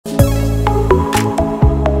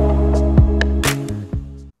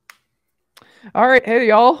All right, hey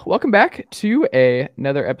y'all, welcome back to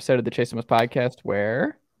another episode of the Chase Thomas podcast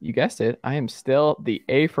where you guessed it, I am still the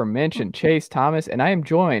aforementioned Chase Thomas, and I am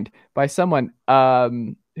joined by someone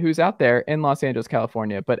who's out there in Los Angeles,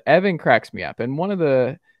 California. But Evan cracks me up, and one of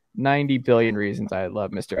the 90 billion reasons I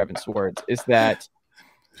love Mr. Evan Sowards is that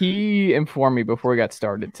he informed me before we got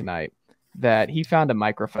started tonight that he found a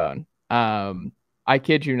microphone. I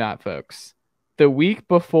kid you not, folks. The week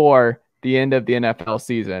before the end of the NFL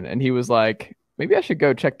season, and he was like, maybe I should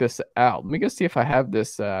go check this out. Let me go see if I have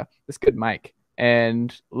this good mic.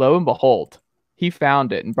 And lo and behold, he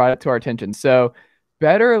found it and brought it to our attention. So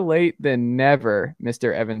better late than never,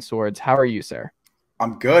 Mr. Evan Swords. How are you, sir?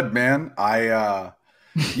 I'm good, man. Yeah,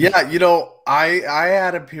 I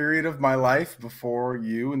had a period of my life before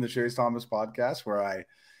you and the Chase Thomas podcast where I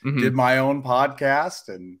did my own podcast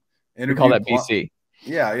and We call that BC.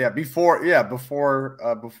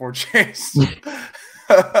 Before Chase.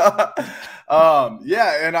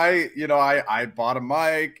 And I bought a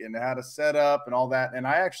mic and had a setup and all that. And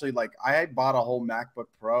I actually I had bought a whole MacBook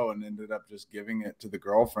Pro and ended up just giving it to the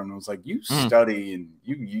girlfriend and was like, you study and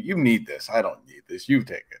you need this. I don't need this. You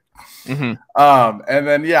take it. And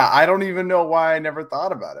then, I don't even know why I never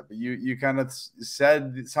thought about it, but you kind of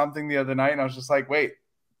said something the other night and I was just like, wait,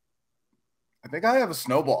 I think I have a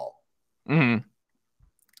snowball.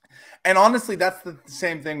 And honestly, that's the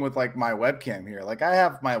same thing with my webcam here. I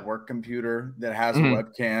have my work computer that has a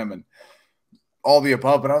webcam and all the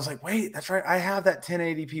above, but I was like, wait, that's right. I have that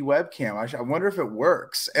 1080p webcam. I wonder if it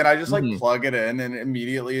works. And I just plug it in and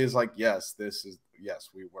immediately is like, yes,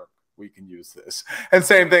 we work. We can use this. And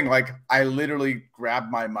same thing. I literally grabbed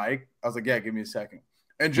my mic. I was like, yeah, give me a second.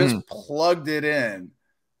 And just plugged it in.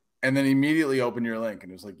 And then immediately open your link.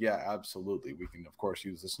 And it was like, yeah, absolutely. We can, of course,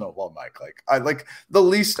 use the snowball mic. I like the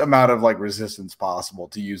least amount of resistance possible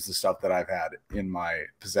to use the stuff that I've had in my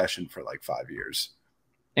possession for 5 years.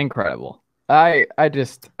 Incredible. I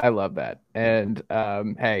love that. And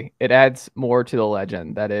hey, it adds more to the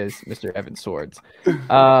legend that is Mr. Evan Swords.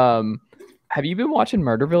 Have you been watching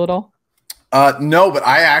Murderville at all? No, but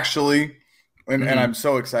I actually, and I'm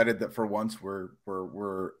so excited that for once we're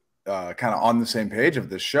kind of on the same page of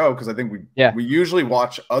this show, because I think we usually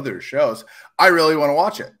watch other shows. I really want to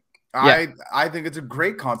watch it. I think it's a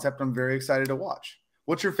great concept. I'm very excited to watch.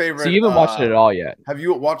 What's your favorite? So you haven't watched it at all yet? Have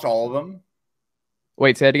you watched all of them?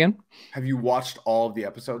 Wait, say it again. Have you watched all of the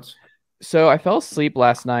episodes? So I fell asleep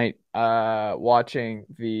last night watching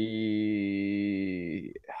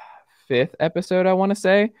the 5th episode, I want to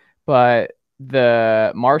say, but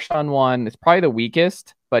the Marshawn one is probably the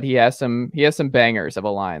weakest, but he has some bangers of a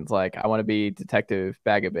lines. Like, I want to be Detective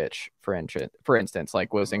Bagovich, for instance,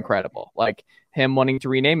 was incredible. Like him wanting to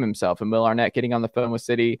rename himself and Will Arnett getting on the phone with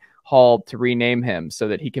City Hall to rename him so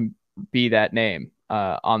that he can be that name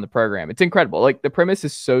on the program. It's incredible. The premise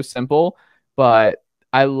is so simple, but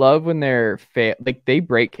I love when they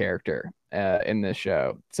break character in this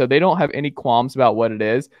show. So they don't have any qualms about what it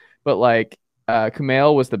is, but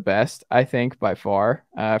Kumail was the best, I think, by far.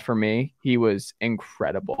 For me, he was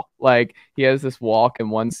incredible. He has this walk in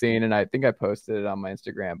one scene, and I think I posted it on my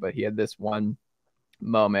Instagram, but he had this one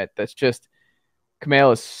moment that's just,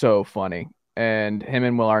 Kumail is so funny. And him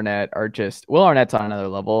and Will Arnett Will Arnett's on another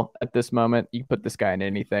level at this moment. You put this guy in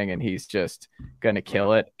anything and he's just going to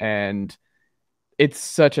kill it. And it's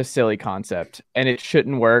such a silly concept and it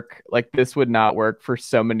shouldn't work. This would not work for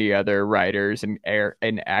so many other writers and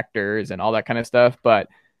actors and all that kind of stuff. But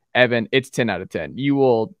Evan, it's 10 out of 10. You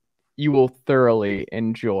will thoroughly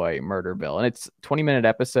enjoy Murderville, and it's 20-minute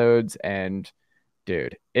episodes. And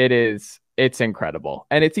dude, it's incredible.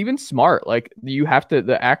 And it's even smart. You have to,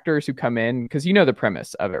 the actors who come in, because you know the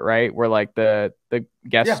premise of it, right? Where the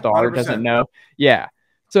guest star 100%. Doesn't know. Yeah.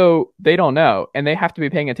 So they don't know, and they have to be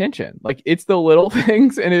paying attention. It's the little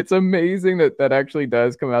things, and it's amazing that actually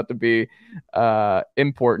does come out to be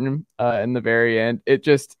important in the very end.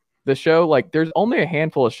 The show, there's only a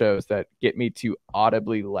handful of shows that get me to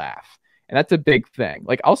audibly laugh, and that's a big thing.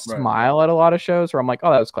 I'll smile at a lot of shows where I'm like,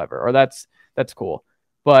 oh, that was clever, or that's cool,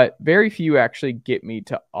 but very few actually get me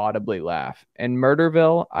to audibly laugh. And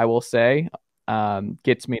Murderville, I will say,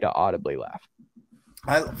 gets me to audibly laugh.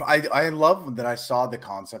 I love that I saw the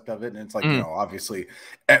concept of it, and it's obviously,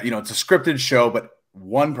 it's a scripted show, but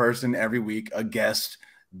one person every week, a guest,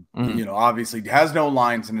 obviously has no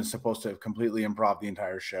lines and is supposed to completely improv the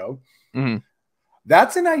entire show.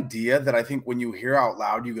 That's an idea that I think when you hear out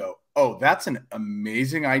loud, you go, oh, that's an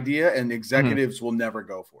amazing idea, and executives will never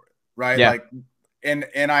go for it, right? Yeah.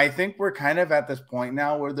 And I think we're kind of at this point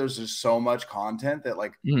now where there's just so much content that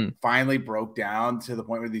finally broke down to the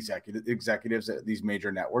point where these executives at these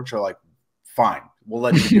major networks are fine, we'll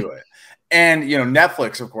let you do it. And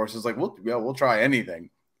Netflix, of course, is like, we'll try anything.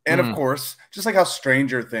 And of course, just like how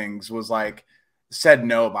Stranger Things was like said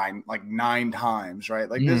no by like 9 times, right?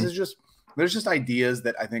 Like this is just, there's just ideas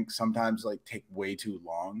that I think sometimes like take way too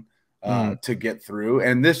long to get through.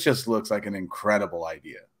 And this just looks like an incredible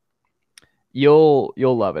idea. You'll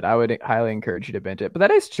love it. I would highly encourage you to binge it. But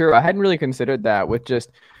that is true. I hadn't really considered that with just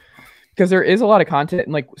because there is a lot of content,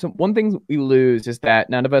 and like one thing we lose is that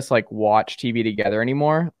none of us like watch TV together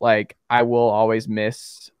anymore. Like I will always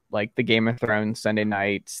miss like the Game of Thrones Sunday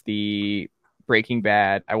nights, the Breaking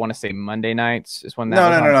Bad. I want to say Monday nights is when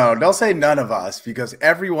that. No. Don't say none of us, because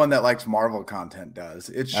everyone that likes Marvel content does.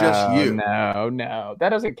 It's just you. No, that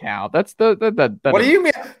doesn't count. That's the What do you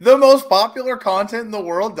mean? The most popular content in the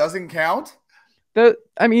world doesn't count?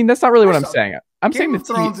 I mean, that's not really what I'm saying. I'm saying Game of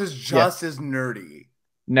Thrones is just as nerdy.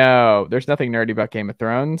 No, there's nothing nerdy about Game of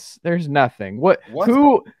Thrones. There's nothing.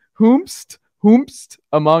 Whomst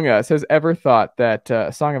among us has ever thought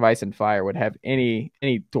that Song of Ice and Fire would have any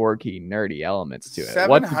dorky, nerdy elements to it?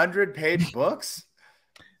 700-page books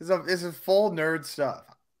is a full nerd stuff.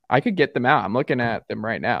 I could get them out. I'm looking at them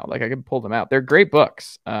right now. Like I could pull them out. They're great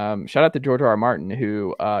books. Shout out to George R. R. Martin,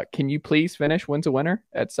 who can you please finish When's a Winner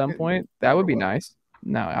at some point? That would be nice.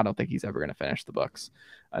 No, I don't think he's ever going to finish the books,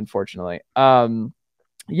 unfortunately.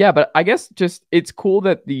 Yeah, but I guess just it's cool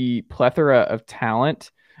that the plethora of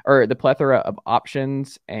talent or the plethora of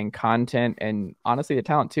options and content, and honestly the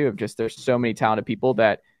talent too, of just there's so many talented people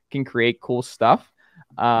that can create cool stuff,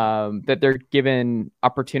 that they're given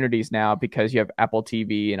opportunities now because you have Apple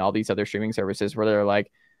TV and all these other streaming services where they're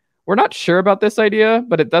like, we're not sure about this idea,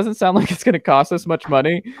 but it doesn't sound like it's going to cost us much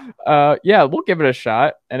money. Yeah, we'll give it a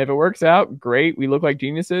shot. And if it works out, great. We look like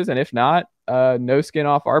geniuses. And if not, no skin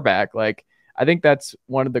off our back. Like, I think that's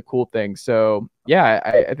one of the cool things. So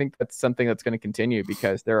yeah, I think that's something that's going to continue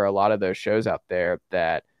because there are a lot of those shows out there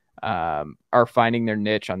that are finding their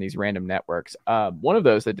niche on these random networks. One of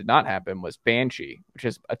those that did not happen was Banshee, which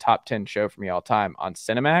is a top 10 show for me all time on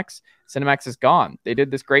Cinemax. Cinemax is gone. They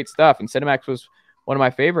did this great stuff, and Cinemax was one of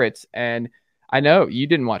my favorites. And I know you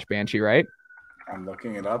didn't watch Banshee, right? I'm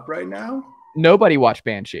looking it up right now. Nobody watched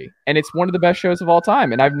Banshee, and it's one of the best shows of all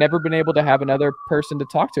time. And I've never been able to have another person to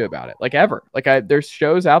talk to about it, like ever. Like there's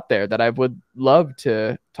shows out there that I would love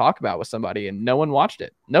to talk about with somebody, and no one watched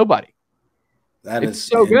it. Nobody. It's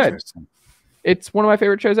so good. It's one of my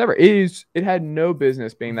favorite shows ever. It had no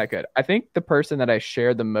business being that good. I think the person that I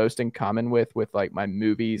share the most in common with like my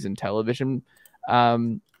movies and television.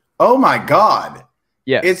 Oh my God.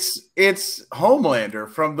 Yes. It's Homelander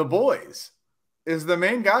from The Boys is the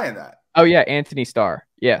main guy in that. Oh yeah. Anthony Starr.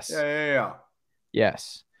 Yes. Yeah.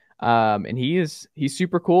 Yes. And he's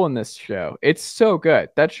super cool in this show. It's so good.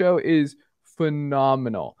 That show is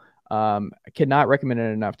phenomenal. I cannot recommend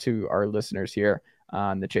it enough to our listeners here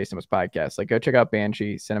on the Chase Thomas podcast. Like, go check out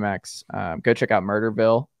Banshee, Cinemax. Go check out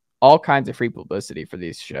Murderville. All kinds of free publicity for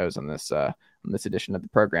these shows on this edition of the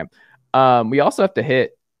program. We also have to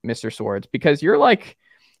hit Mr. Sowards because you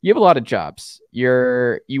have a lot of jobs.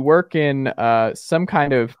 You work in some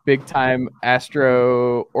kind of big time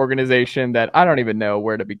astro organization that I don't even know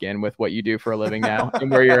where to begin with what you do for a living now and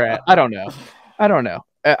where you're at. I don't know. I don't know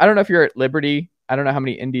if you're at Liberty. I don't know how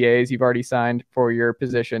many NDAs you've already signed for your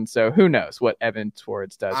position. So who knows what Evan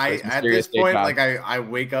Sowards does. At this point, like I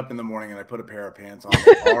wake up in the morning and I put a pair of pants on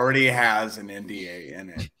that already has an NDA in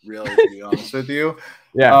it, really, to be honest with you.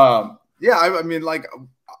 Yeah. I mean, like,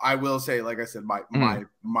 I will say, like I said,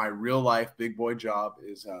 my real life big boy job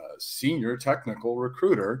is a senior technical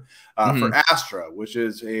recruiter for Astra, which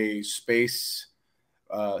is a space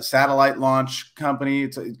satellite launch company.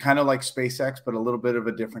 It's kind of like SpaceX, but a little bit of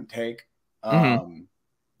a different take.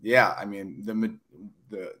 Yeah, I mean,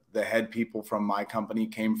 the head people from my company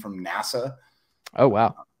came from NASA. Oh,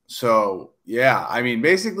 wow. So yeah, I mean,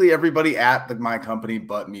 basically everybody at my company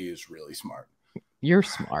but me is really smart. You're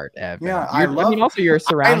smart, Evan. Yeah, also you're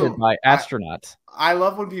surrounded by astronauts. I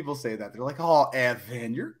love when people say that. They're like, "Oh,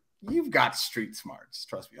 Evan, you've got street smarts."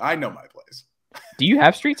 Trust me, I know my place. Do you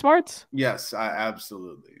have street smarts? Yes,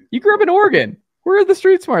 absolutely. You grew up in Oregon. Where are the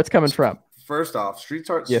street smarts coming from? First off, street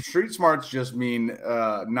smarts just mean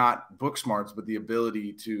not book smarts, but the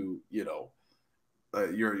ability to,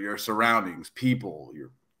 your surroundings, people,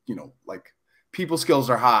 like people skills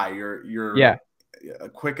are high. Your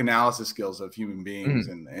quick analysis skills of human beings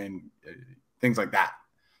and things like that.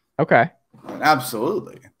 Okay.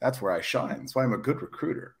 Absolutely. That's where I shine. That's why I'm a good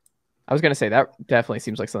recruiter. I was going to say that definitely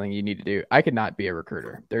seems like something you need to do. I could not be a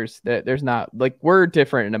recruiter. There's not, like, we're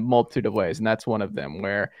different in a multitude of ways. And that's one of them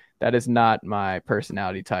where that is not my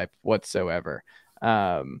personality type whatsoever.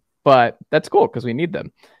 But that's cool because we need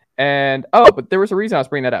them. And but there was a reason I was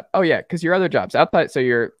bringing that up. Oh yeah, because your other jobs outside. So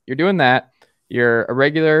you're doing that. You're a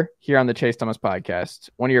regular here on the Chase Thomas podcast.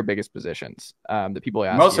 One of your biggest positions that people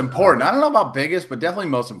ask. Most important. I don't know about biggest, but definitely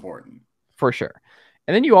most important for sure.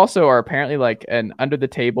 And then you also are apparently like an under the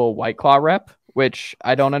table White Claw rep, which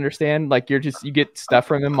I don't understand. Like you get stuff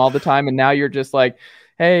from them all the time, and now you're just like,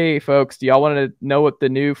 hey folks, do y'all want to know what the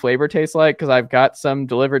new flavor tastes like? Because I've got some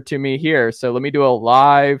delivered to me here. So let me do a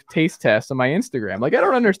live taste test on my Instagram. Like, I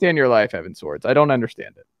don't understand your life, Evan Sowards. I don't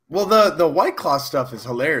understand it. Well, the White Claw stuff is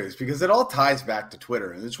hilarious because it all ties back to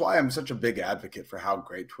Twitter. And it's why I'm such a big advocate for how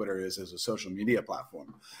great Twitter is as a social media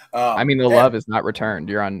platform. I mean, the love is not returned.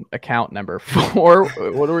 You're on account number 4.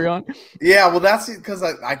 What are we on? Yeah, well, that's because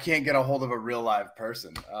I can't get a hold of a real live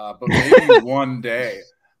person. But maybe one day.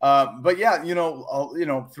 But yeah,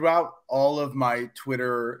 throughout all of my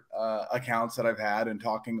Twitter accounts that I've had and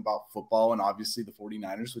talking about football and obviously the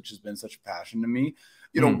 49ers, which has been such a passion to me,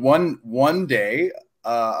 one day,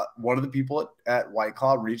 one of the people at White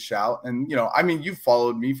Claw reached out and, you've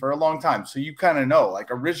followed me for a long time. So you kind of know, like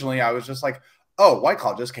originally I was just like, oh, White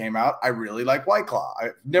Claw just came out. I really like White Claw.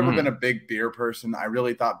 I've never been a big beer person. I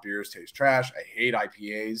really thought beers taste trash. I hate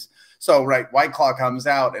IPAs. So, White Claw comes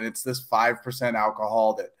out, and it's this 5%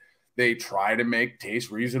 alcohol that they try to make taste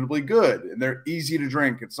reasonably good. And they're easy to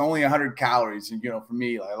drink. It's only 100 calories. And, for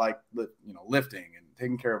me, I like, lifting and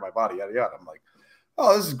taking care of my body, yada, yada. I'm like,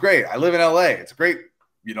 oh, this is great. I live in LA. It's a great,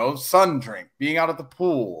 sun drink, being out at the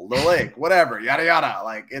pool, the lake, whatever, yada, yada.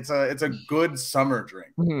 Like, it's a good summer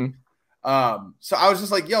drink. So I was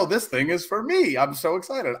just like, yo, this thing is for me. I'm so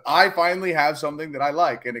excited. I finally have something that I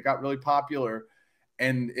like. And it got really popular.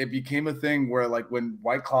 And it became a thing where, like, when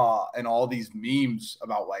White Claw and all these memes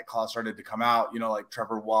about White Claw started to come out, like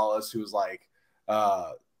Trevor Wallace, who was like,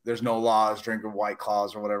 there's no laws, drink of White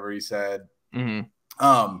Claws or whatever he said.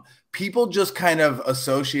 People just kind of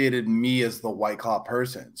associated me as the White Claw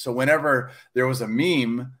person. So whenever there was a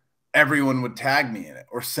meme, everyone would tag me in it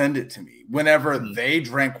or send it to me. Whenever they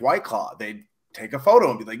drank White Claw, they'd take a photo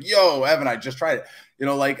and be like, yo, Evan, I just tried it.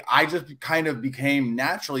 I just kind of became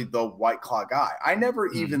naturally the White Claw guy. I never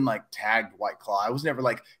even tagged White Claw. I was never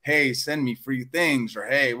like, hey, send me free things or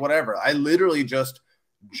hey, whatever. I literally just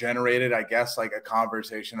generated, I guess, like a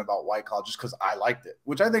conversation about White Claw just because I liked it,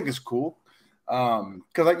 which I think is cool.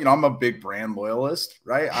 Because I'm a big brand loyalist,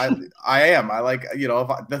 right? I am. I like,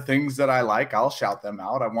 the things that I like, I'll shout them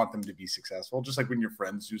out. I want them to be successful. Just like when your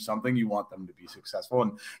friends do something, you want them to be successful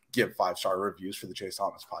and give 5-star reviews for the Chase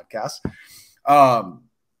Thomas podcast.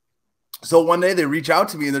 So one day they reach out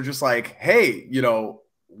to me and they're just like, hey,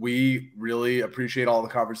 we really appreciate all the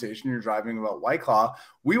conversation you're driving about White Claw.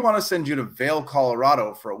 We want to send you to Vail,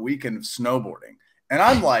 Colorado for a weekend of snowboarding. And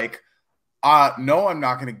I'm like, no, I'm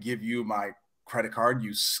not going to give you my credit card,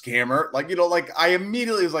 you scammer. I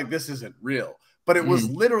immediately was like, this isn't real. But it was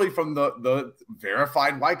literally from the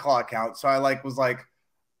verified White Claw account. So I was like,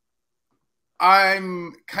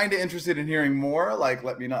 I'm kind of interested in hearing more.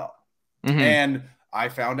 Let me know. And I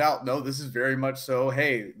found out, no, this is very much so.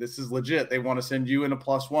 Hey, this is legit. They want to send you in a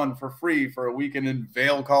 +1 for free for a weekend in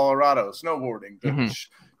Vail, Colorado, snowboarding to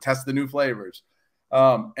test the new flavors.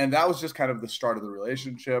 And that was just kind of the start of the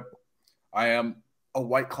relationship. I am a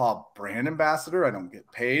White Claw brand ambassador. I don't get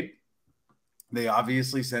paid. They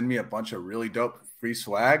obviously send me a bunch of really dope free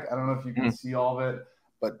swag. I don't know if you can see all of it,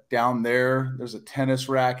 but down there's a tennis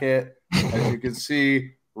racket. As you can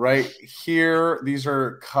see right here, these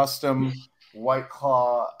are custom White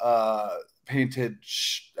Claw painted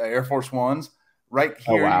Air Force Ones. Right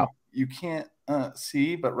here, you can't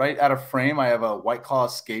see, but right out of frame, I have a White Claw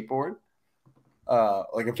skateboard.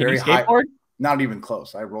 Like a very high skateboard? Not even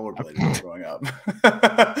close. I rollerbladed growing up.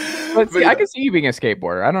 But see, I could see you being a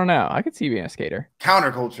skateboarder. I don't know. I could see you being a skater.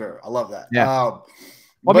 Counterculture. I love that. Yeah.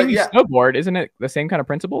 You snowboard, isn't it the same kind of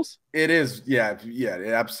principles? It is. Yeah,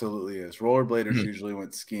 it absolutely is. Rollerbladers usually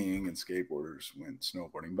went skiing and skateboarders went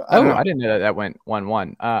snowboarding. But I didn't know that went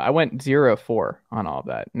 1-1. I went 0-4 on all of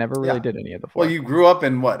that. Never really did any of the 4. Well, you grew up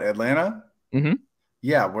in what, Atlanta?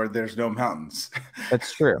 Yeah, where there's no mountains.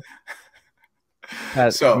 That's true.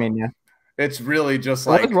 It's really just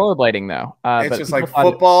like rollerblading, though. It's just like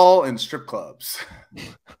football and strip clubs.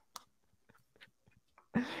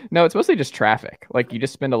 No, it's mostly just traffic. Like you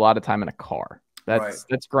just spend a lot of time in a car. That's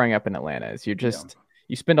growing up in Atlanta. Is you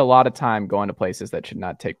spend a lot of time going to places that should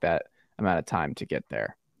not take that amount of time to get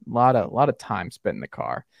there. A lot of time spent in the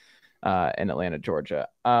car in Atlanta, Georgia.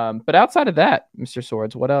 But outside of that, Mr.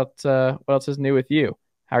 Sowards, what else is new with you?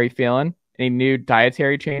 How are you feeling? Any new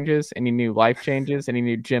dietary changes? Any new life changes? Any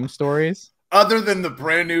new gym stories? Other than the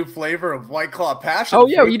brand new flavor of White Claw Passion. Oh,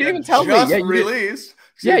 yeah, you didn't even tell me. Released.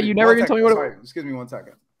 You never even told me what it was. Excuse me 1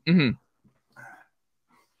 second. Mm-hmm.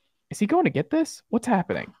 Is he going to get this? What's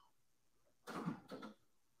happening?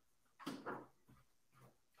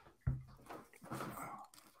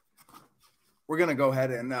 We're going to go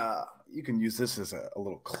ahead and you can use this as a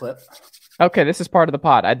little clip. Okay, this is part of the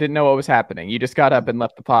pod. I didn't know what was happening. You just got up and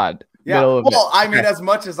left the pod. Yeah. Well, I mean, as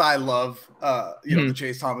much as I love, the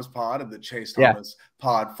Chase Thomas pod and the Chase Thomas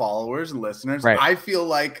pod followers and listeners, I feel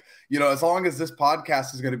like, as long as this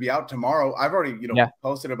podcast is going to be out tomorrow, I've already,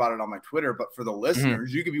 posted about it on my Twitter, but for the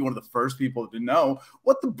listeners, you could be one of the first people to know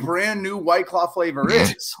what the brand new White Claw flavor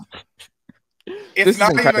is. It's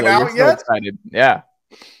not even out yet. Excited. Yeah.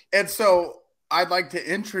 And so I'd like to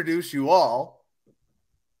introduce you all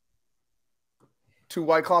to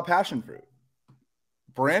White Claw Passion Fruit.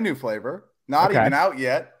 Brand new flavor, not even out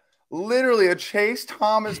yet. Literally a Chase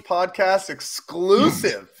Thomas podcast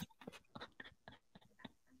exclusive.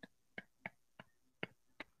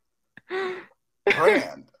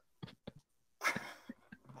 Brand.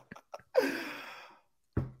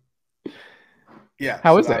 Yeah.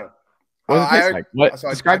 How is it? What does it taste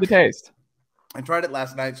like? Describe the taste. I tried it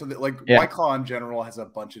last night. So that, White Claw in general has a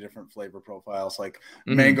bunch of different flavor profiles. Like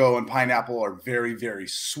mango and pineapple are very, very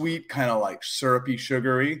sweet, kind of like syrupy,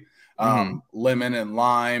 sugary. Lemon and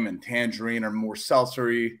lime and tangerine are more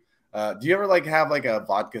seltzery. Do you ever have a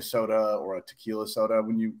vodka soda or a tequila soda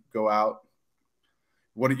when you go out?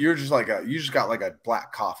 You're just you just got a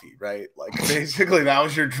black coffee, right? Like basically that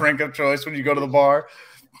was your drink of choice when you go to the bar.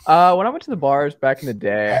 When I went to the bars back in the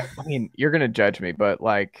day, I mean, you're gonna judge me, but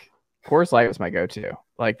Coors Light was my go-to.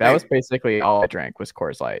 That was basically all I drank was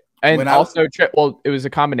Coors Light, and it was a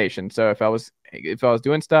combination. So if I was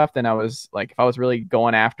doing stuff, then I was if I was really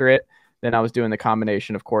going after it, then I was doing the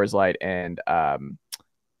combination of Coors Light and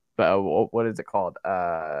what is it called?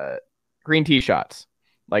 Green tea shots.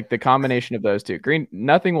 The combination of those two.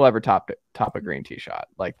 Nothing will ever top a green tea shot.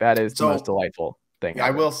 That is the most delightful thing. I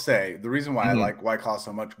will say the reason why I like White Claw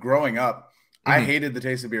so much. Growing up, I hated the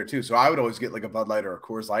taste of beer too, so I would always get a Bud Light or a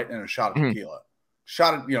Coors Light and a shot of tequila.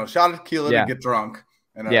 Shot of tequila to get drunk,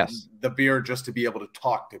 and the beer just to be able to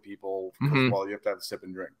talk to people. Well, you have to have a sip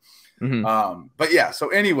and drink. But yeah. So,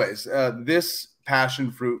 anyways, this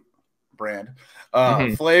passion fruit brand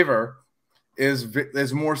flavor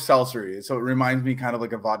is more seltzery, so it reminds me kind of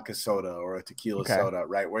like a vodka soda or a tequila soda,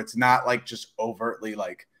 right? Where it's not just overtly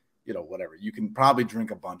whatever. You can probably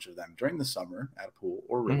drink a bunch of them during the summer at a pool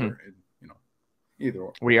or river. And, either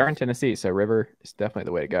or. We are in Tennessee, so river is definitely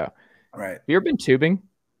the way to go. Right. Have you ever been tubing?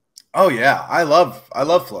 Oh yeah, I love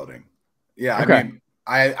floating. Yeah, I mean,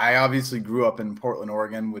 I obviously grew up in Portland,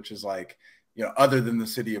 Oregon, which is other than the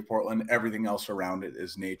city of Portland, everything else around it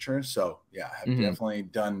is nature. So yeah, I've definitely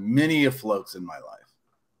done many floats in my life.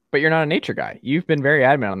 But you're not a nature guy. You've been very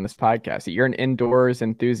adamant on this podcast that you're an indoors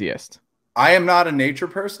enthusiast. I am not a nature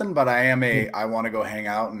person, but I am I want to go hang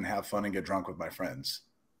out and have fun and get drunk with my friends.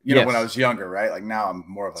 When I was younger, right? Now I'm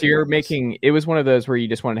more of so you're it was one of those where you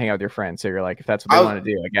just want to hang out with your friends. So you're if that's what they want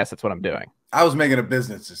to do, I guess that's what I'm doing. I was making a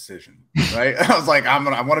business decision, right? I was I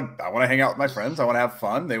want to hang out with my friends. I want to have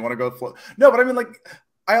fun. They want to go float. No, but I mean,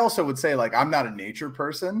 I also would say I'm not a nature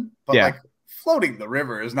person, but floating the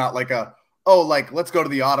river is not let's go to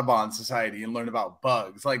the Audubon Society and learn about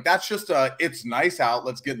bugs. That's just it's nice out.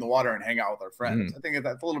 Let's get in the water and hang out with our friends. I think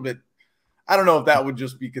that's a little bit. I don't know if that would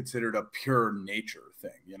just be considered a pure nature thing,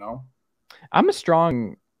 I'm a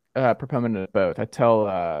strong proponent of both. I tell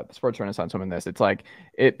the Sports Renaissance woman this. It's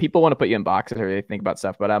people want to put you in boxes or they think about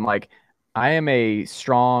stuff, but I'm I am a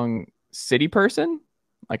strong city person.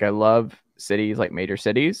 I love cities, major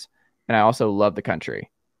cities, and I also love the country.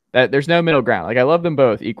 There's no middle ground. I love them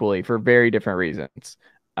both equally for very different reasons.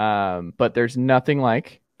 But there's nothing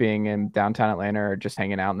like being in downtown Atlanta or just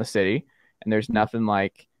hanging out in the city, and there's nothing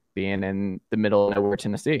like being in the middle of nowhere,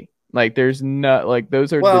 Tennessee. There's no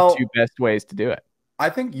those are the two best ways to do it. I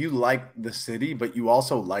think you like the city, but you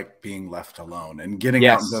also like being left alone, and getting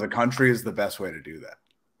out into the country is the best way to do that.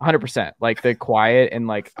 100%. The quiet and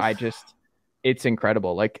it's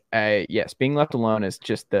incredible. Yes, being left alone is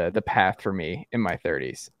just the path for me in my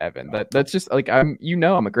 30s, Evan. That's just I'm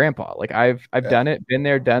a grandpa. I've done it, been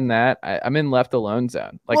there, done that. I'm in left alone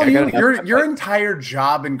zone. Your entire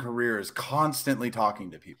job and career is constantly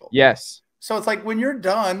talking to people. Yes. So it's when you're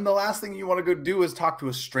done, the last thing you want to go do is talk to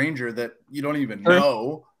a stranger that you don't even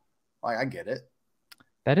know. I get it.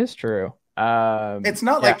 That is true. It's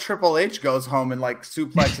not like Triple H goes home and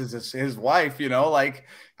suplexes his wife,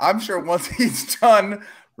 I'm sure once he's done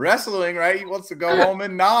wrestling, right, he wants to go home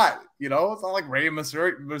and not, it's not like Rey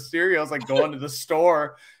Mysterio's going to the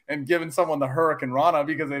store and giving someone the Hurricane Rana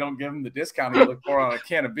because they don't give him the discount he looked for on a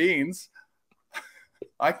can of beans.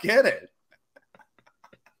 I get it.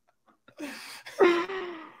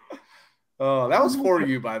 Oh, that was for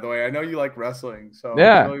you, by the way. I know you like wrestling, so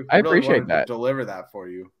Yeah, really, I really appreciate wanted that. to deliver that for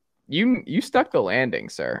you. You stuck the landing,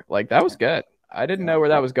 sir. Like that was good. I didn't Yeah. know where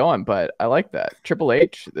that was going, but I like that. Triple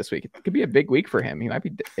H this week. It could be a big week for him. He might be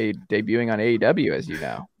debuting on AEW, as you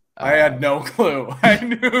know. I had no clue. I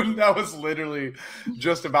knew that was literally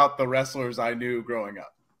just about the wrestlers I knew growing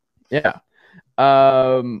up. Yeah.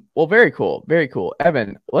 Well, very cool. Very cool.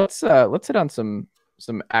 Evan, let's hit on some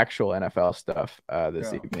actual NFL stuff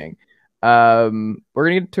this evening. We're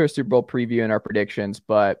gonna get to a Super Bowl preview and our predictions,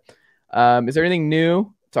 but is there anything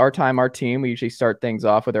new? It's our time, our team. We usually start things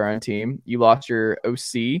off with our own team. You lost your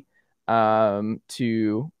OC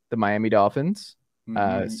to the Miami Dolphins.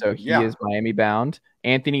 So he is Miami bound.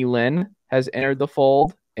 Anthony Lynn has entered the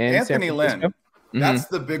fold in Anthony San Francisco. Lynn. That's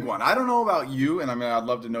the big one. I don't know about you, and I mean, I'd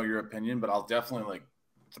love to know your opinion, but I'll definitely like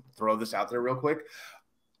throw this out there real quick.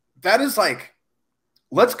 That is like,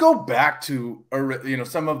 let's go back to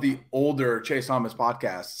some of the older Chase Thomas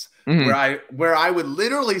podcasts where I would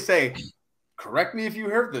literally say, correct me if you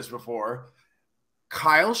heard this before,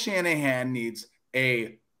 Kyle Shanahan needs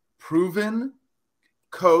a proven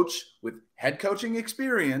coach with head coaching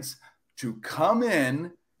experience to come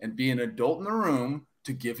in and be an adult in the room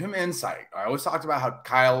to give him insight. I always talked about how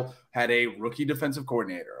Kyle had a rookie defensive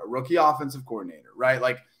coordinator, a rookie offensive coordinator, right?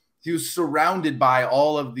 Like he was surrounded by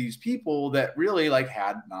all of these people that really like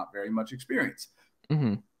had not very much experience.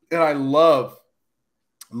 And I love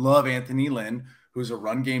Anthony Lynn, who's a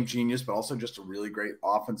run game genius, but also just a really great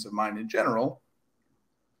offensive mind in general.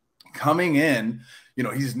 Coming in,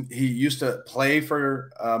 he used to play for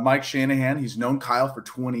Mike Shanahan. He's known Kyle for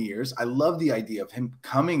 20 years. I love the idea of him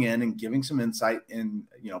coming in and giving some insight and,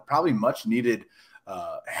 probably much needed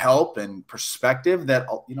help and perspective that,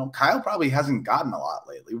 Kyle probably hasn't gotten a lot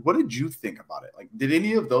lately. What did you think about it? Like, did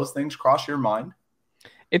any of those things cross your mind?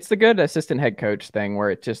 It's the good assistant head coach thing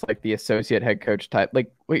where it's just like the associate head coach type, like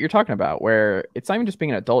what you're talking about, where it's not even just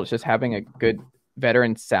being an adult. It's just having a good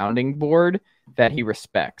veteran sounding board that he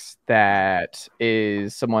respects, that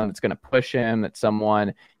is someone that's going to push him, that's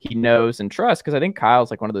someone he knows and trusts. Because I think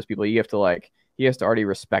Kyle's like one of those people he has to already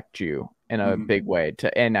respect you in a big way.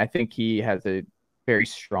 And I think he has a very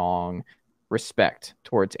strong respect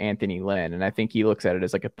towards Anthony Lynn. And I think he looks at it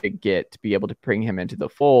as like a big get to be able to bring him into the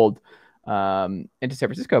fold into San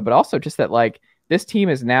Francisco. But also just that like this team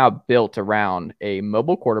is now built around a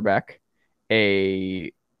mobile quarterback,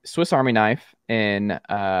 a Swiss Army knife in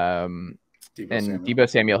Deebo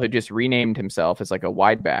Samuel, who just renamed himself as like a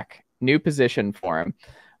wide back, new position for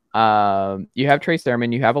him. You have Trey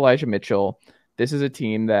Sermon, you have Elijah Mitchell. This is a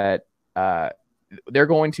team that they're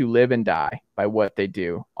going to live and die by what they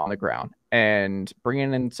do on the ground. And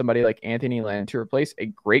bringing in somebody like Anthony Lynn to replace a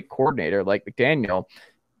great coordinator like McDaniel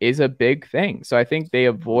is a big thing. So I think they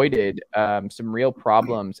avoided some real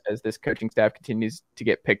problems as this coaching staff continues to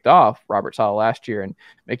get picked off. Robert Saleh last year and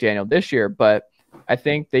McDaniel this year, but I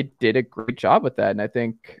think they did a great job with that. And I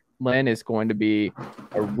think Lynn is going to be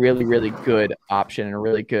a really, really good option and a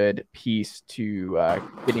really good piece to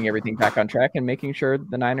getting everything back on track and making sure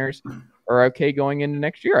the Niners are okay going into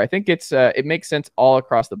next year. I think it makes sense all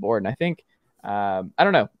across the board. And I think, I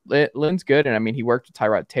don't know, Lynn's good. And I mean, he worked with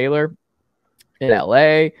Tyrod Taylor in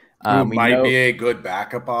LA. Who might be a good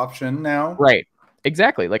backup option now. Right.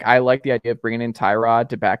 Exactly. Like I like the idea of bringing in Tyrod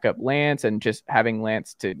to back up Lance and just having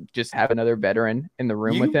Lance to just have another veteran in the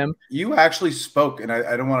room with him. You actually spoke, and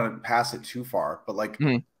I don't want to pass it too far, but like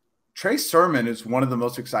Trey Sermon is one of the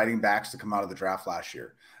most exciting backs to come out of the draft last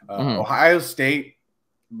year. Ohio State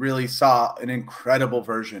really saw an incredible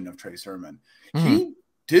version of Trey Sermon. He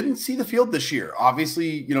didn't see the field this year.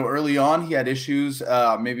 Obviously, early on he had issues,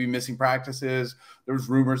 maybe missing practices. There was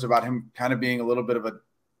rumors about him kind of being a little bit of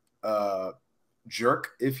a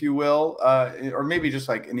jerk, if you will, or maybe just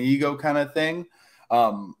like an ego kind of thing.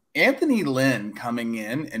 Anthony Lynn coming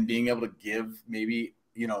in and being able to give maybe,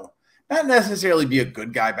 not necessarily be a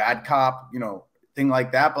good guy, bad cop, thing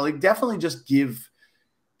like that, but like definitely just give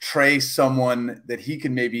Trey someone that he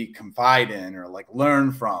can maybe confide in or like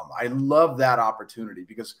learn from. I love that opportunity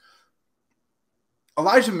because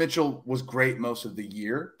Elijah Mitchell was great most of the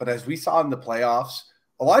year, but as we saw in the playoffs,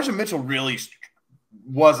 Elijah Mitchell really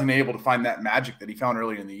wasn't able to find that magic that he found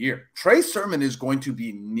earlier in the year. Trey Sermon is going to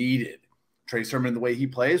be needed. Trey Sermon, the way he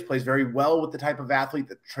plays very well with the type of athlete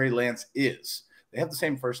that Trey Lance is. They have the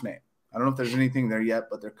same first name. I don't know if there's anything there yet,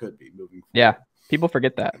 but there could be moving forward. Yeah, people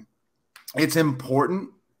forget that. It's important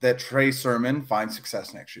that Trey Sermon finds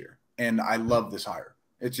success next year. And I love this hire.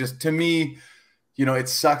 It's just, to me, it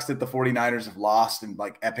sucks that the 49ers have lost in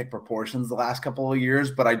like epic proportions the last couple of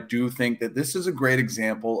years, but I do think that this is a great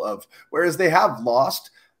example of, whereas they have lost,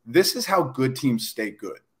 this is how good teams stay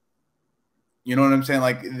good. You know what I'm saying?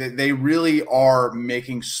 Like they really are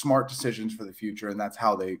making smart decisions for the future, and that's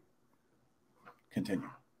how they continue.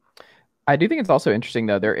 I do think it's also interesting,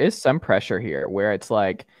 though. There is some pressure here where it's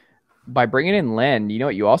like, by bringing in Lynn, you know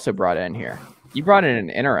what you also brought in here? You brought in an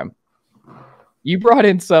interim. You brought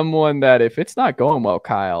in someone that if it's not going well,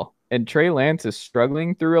 Kyle, and Trey Lance is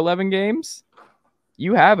struggling through 11 games,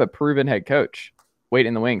 you have a proven head coach waiting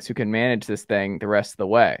in the wings who can manage this thing the rest of the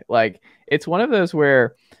way. Like, it's one of those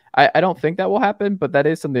where I don't think that will happen, but that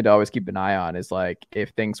is something to always keep an eye on, is like, if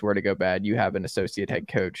things were to go bad, you have an associate head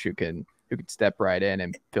coach who could step right in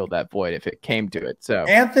and fill that void if it came to it. So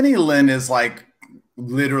Anthony Lynn is like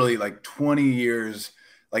literally like 20 years.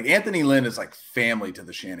 Like Anthony Lynn is like family to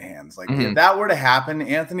the Shanahans. Like if that were to happen,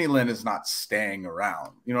 Anthony Lynn is not staying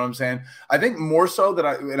around. You know what I'm saying? I think more so that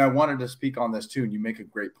I wanted to speak on this too. And you make a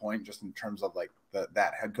great point just in terms of like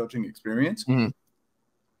that head coaching experience. The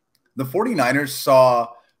 49ers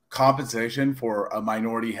saw compensation for a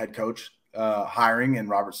minority head coach hiring in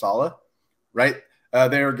Robert Saleh, right?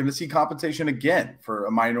 They're going to see compensation again for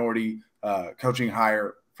a minority coaching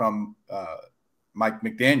hire from Mike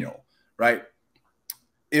McDaniel, right?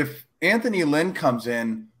 If Anthony Lynn comes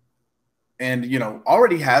in and, you know,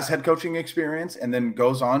 already has head coaching experience and then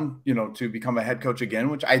goes on, you know, to become a head coach again,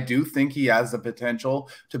 which I do think he has the potential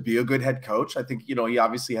to be a good head coach. I think, you know, he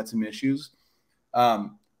obviously had some issues.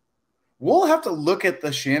 We'll have to look at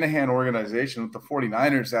the Shanahan organization with the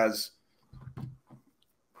 49ers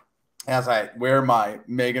as I wear my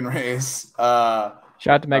Megan Reyes. Shout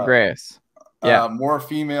out to Meg Reyes. Yeah. More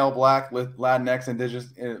female, Black, Latinx, indigenous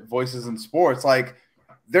voices in sports. Like,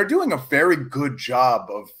 they're doing a very good job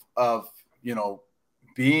of you know,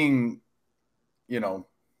 being, you know,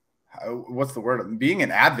 what's the word? Being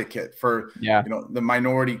an advocate for, you know, the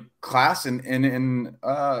minority class in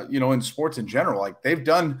you know, in sports in general. Like, they've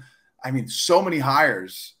done, I mean, so many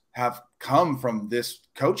hires have come from this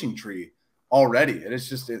coaching tree already. And it's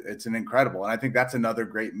just, it's an incredible. And I think that's another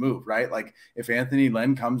great move, right? Like, if Anthony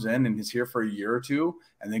Lynn comes in and is here for a year or two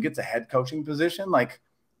and then gets a head coaching position, like,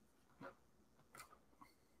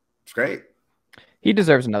 it's great. He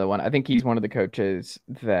deserves another one. I think he's one of the coaches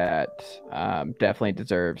that definitely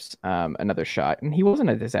deserves another shot. And he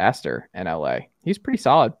wasn't a disaster in LA. He's pretty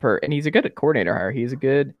solid and he's a good coordinator hire. He's a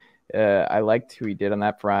good, I liked who he did on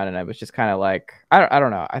that front. And I was just kind of like, I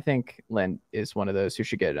don't know. I think Lynn is one of those who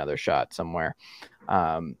should get another shot somewhere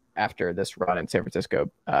after this run in San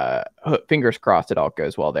Francisco. Fingers crossed it all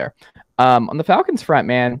goes well there. On the Falcons front,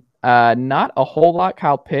 man, not a whole lot.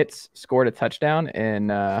 Kyle Pitts scored a touchdown in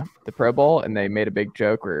the Pro Bowl, and they made a big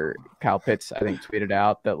joke where Kyle Pitts, I think, tweeted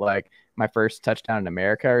out that, like, my first touchdown in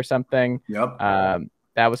America or something. Yep.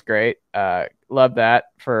 That was great. Love that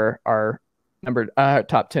for our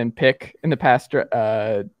top 10 pick in the past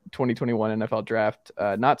 2021 NFL draft,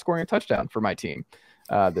 not scoring a touchdown for my team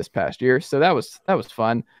this past year. So that was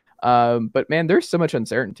fun. But man, there's so much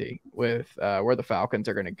uncertainty with where the Falcons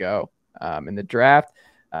are going to go in the draft.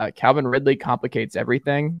 Calvin Ridley complicates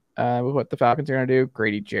everything with what the Falcons are going to do.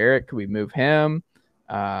 Grady Jarrett, could we move him?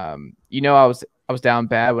 You know, I was down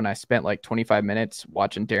bad when I spent like 25 minutes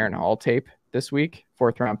watching Darren Hall tape this week,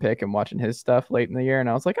 4th round pick, and watching his stuff late in the year. And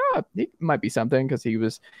I was like, he might be something, because he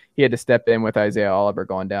had to step in with Isaiah Oliver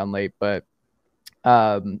going down late. But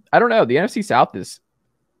I don't know. The NFC South is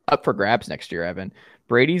up for grabs next year, Evan.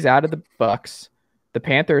 Brady's out of the Bucks. The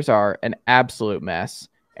Panthers are an absolute mess.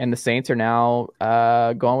 And the Saints are now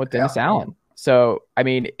going with Dennis Allen. So, I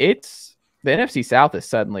mean, the NFC South is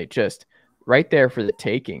suddenly just right there for the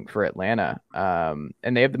taking for Atlanta. And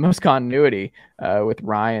they have the most continuity with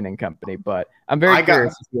Ryan and company. But I'm very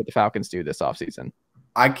curious to see what the Falcons do this offseason.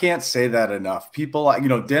 I can't say that enough. People, you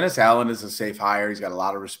know, Dennis Allen is a safe hire. He's got a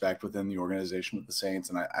lot of respect within the organization with the Saints.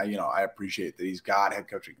 And I appreciate that he's got head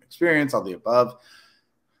coaching experience, all the above.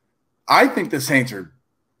 I think the Saints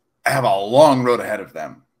have a long road ahead of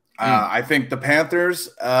them. I think the Panthers,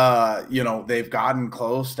 you know, they've gotten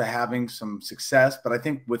close to having some success, but I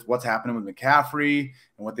think with what's happening with McCaffrey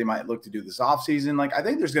and what they might look to do this offseason, like, I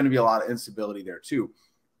think there's going to be a lot of instability there too.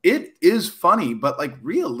 It is funny, but like,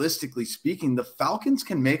 realistically speaking, the Falcons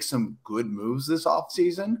can make some good moves this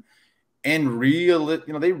offseason, and you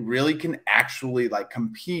know, they really can actually like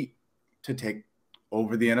compete to take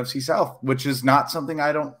over the NFC South, which is not something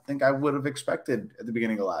I don't think I would have expected at the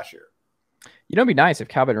beginning of last year. You know, it'd be nice if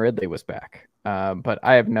Calvin Ridley was back, but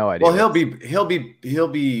I have no idea. Well, he'll play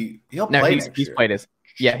next year. Played his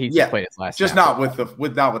played his last. Just not with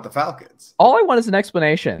the Falcons. All I want is an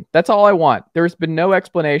explanation. That's all I want. There's been no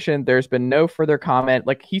explanation. There's been no further comment.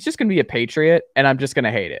 Like, he's just going to be a Patriot, and I'm just going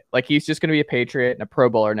to hate it. Like, he's just going to be a Patriot and a Pro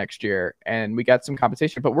Bowler next year, and we got some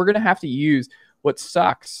compensation, but we're going to have to use what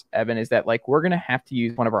sucks, Evan, is that like we're gonna have to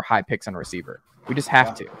use one of our high picks on receiver. We just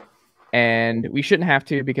have to, and we shouldn't have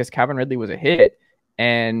to because Calvin Ridley was a hit,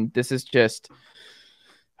 and this is just.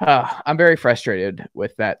 I'm very frustrated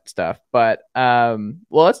with that stuff, but well,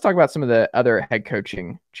 let's talk about some of the other head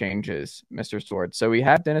coaching changes, Mr. Sowards. So we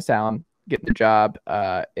have Dennis Allen getting the job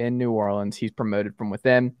in New Orleans. He's promoted from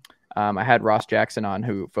within. I had Ross Jackson on,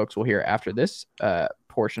 who folks will hear after this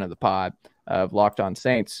portion of the pod of Locked On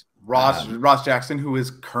Saints. Ross Jackson, who is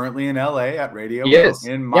currently in LA at Radio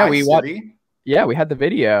in my city. Yeah, we had the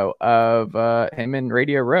video of him in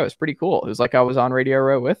Radio Row. It's pretty cool. It was like I was on Radio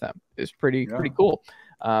Row with him. It's pretty cool.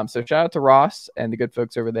 So shout out to Ross and the good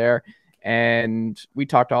folks over there. And we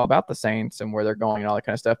talked all about the Saints and where they're going and all that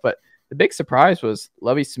kind of stuff. But the big surprise was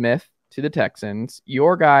Lovie Smith to the Texans.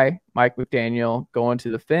 Your guy, Mike McDaniel, going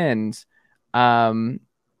to the Fins.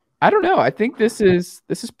 I don't know. I think this is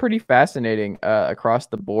pretty fascinating across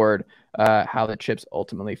the board, how the chips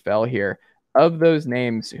ultimately fell here. Of those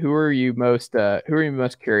names, who are you most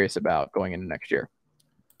curious about going into next year?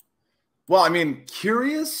 Well, I mean,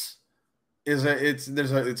 curious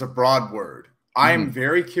it's a broad word. I am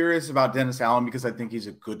very curious about Dennis Allen because I think he's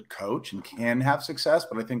a good coach and can have success,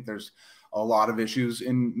 but I think there's a lot of issues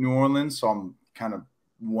in New Orleans, so I'm kind of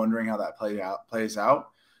wondering how that plays out.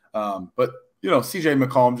 But CJ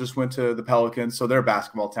McCollum just went to the Pelicans, so they're a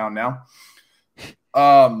basketball town now.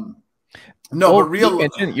 But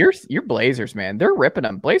your Blazers, man, they're ripping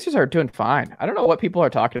them. Blazers are doing fine. I don't know what people are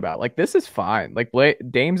talking about. Like, this is fine. Like,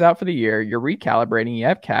 Dame's out for the year. You're recalibrating. You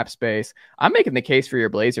have cap space. I'm making the case for your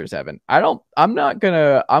Blazers, Evan. I'm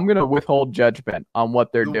gonna withhold judgment on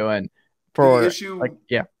what they're doing. The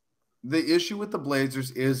issue with the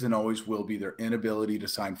Blazers is and always will be their inability to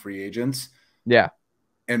sign free agents. Yeah.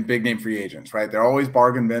 And big name free agents, right? They're always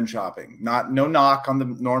bargain bin shopping. No knock on the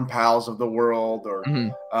Norm Powells of the world or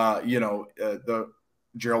the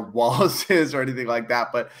Gerald Wallaces or anything like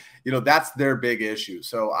that, but that's their big issue.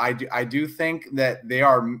 So I do think that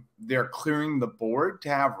they're clearing the board to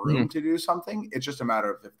have room to do something. It's just a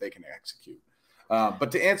matter of if they can execute.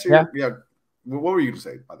 But to answer what were you going to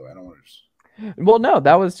say? By the way, I don't want to just. Well, no,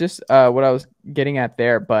 that was just what I was getting at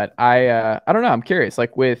there. But I don't know. I'm curious,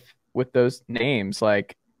 like with those names,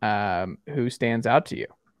 like who stands out to you?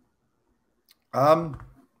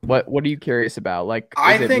 What are you curious about? Like,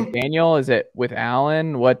 is it McDaniel? Is it with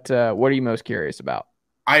Allen? What are you most curious about?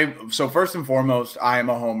 So first and foremost, I am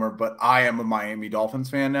a homer, but I am a Miami Dolphins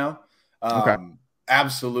fan now. Okay.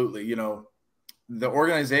 Absolutely. The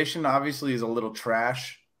organization obviously is a little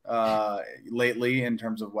trash lately in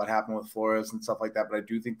terms of what happened with Flores and stuff like that, but I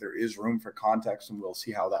do think there is room for context, and we'll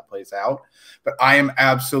see how that plays out. But I am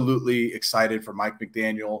absolutely excited for Mike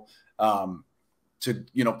McDaniel to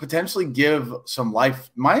potentially give some life.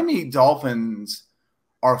 Miami Dolphins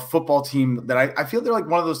are a football team that I feel they're like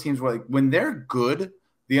one of those teams where, like, when they're good,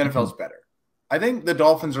 the NFL is better. I think the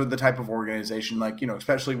Dolphins are the type of organization, like,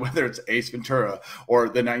 especially whether it's Ace Ventura or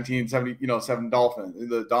the 1977 Dolphins,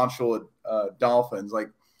 the Don Shula Dolphins. Like,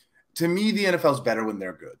 to me, the NFL is better when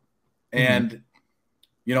they're good. And,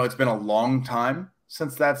 it's been a long time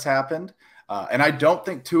since that's happened. And I don't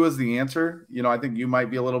think Tua is the answer. I think you might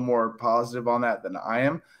be a little more positive on that than I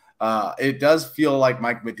am. It does feel like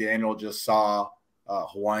Mike McDaniel just saw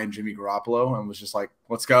Hawaiian Jimmy Garoppolo and was just like,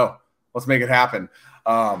 let's go. Let's make it happen.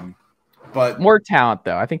 But more talent,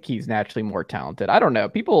 though. I think he's naturally more talented. I don't know.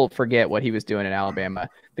 People forget what he was doing in Alabama.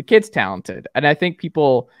 The kid's talented. And I think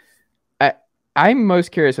I'm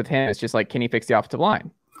most curious with him. It's just like, can he fix the offensive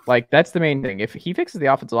line? Like, that's the main thing. If he fixes the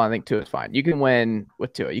offensive line, I think Tua is fine. You can win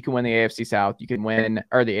with Tua. You can win the AFC South. You can win,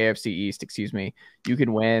 or the AFC East, excuse me. You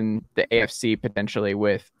can win the AFC potentially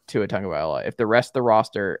with Tua Tagovailoa if the rest of the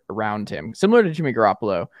roster around him, similar to Jimmy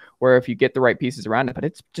Garoppolo, where if you get the right pieces around it. But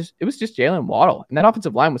it was just Jalen Waddle, and that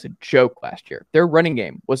offensive line was a joke last year. Their running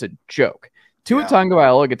game was a joke. Tua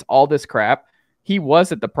Tagovailoa gets all this crap. He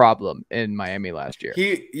wasn't the problem in Miami last year.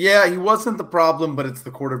 He wasn't the problem, but it's the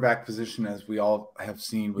quarterback position, as we all have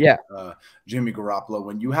seen with Jimmy Garoppolo.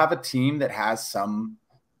 When you have a team that has some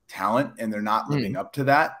talent and they're not living up to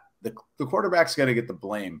that, the quarterback's got to get the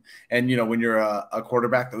blame. And, when you're a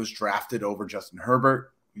quarterback that was drafted over Justin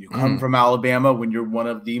Herbert, you come from Alabama, when you're one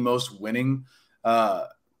of the most winning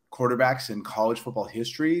quarterbacks in college football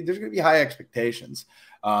history, there's going to be high expectations.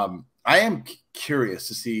 I am curious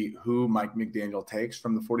to see who Mike McDaniel takes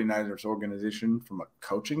from the 49ers organization from a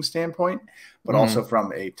coaching standpoint, but also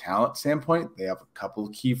from a talent standpoint. They have a couple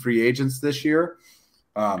of key free agents this year.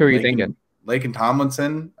 Who are you thinking? Laken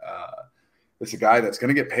Tomlinson. It's a guy that's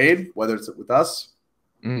going to get paid, whether it's with us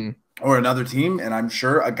or another team. And I'm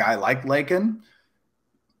sure a guy like Laken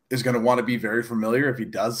is going to want to be very familiar if he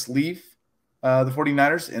does leave the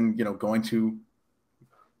 49ers, and going to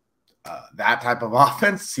that type of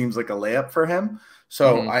offense seems like a layup for him.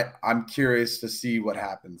 So I'm curious to see what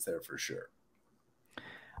happens there for sure.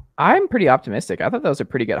 I'm pretty optimistic. I thought that was a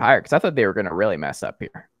pretty good hire because I thought they were going to really mess up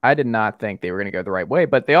here. I did not think they were going to go the right way,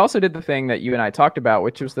 but they also did the thing that you and I talked about,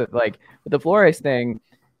 which was that with the Flores thing,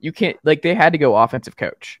 you can't they had to go offensive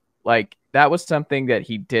coach. That was something that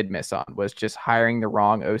he did miss on, was just hiring the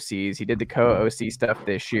wrong OCs. He did the co-OC stuff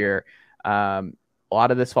this year. A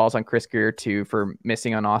lot of this falls on Chris Greer too, for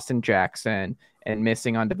missing on Austin Jackson and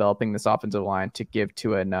missing on developing this offensive line to give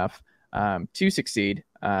Tua enough to succeed,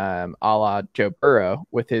 a la Joe Burrow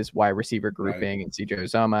with his wide receiver grouping and CJ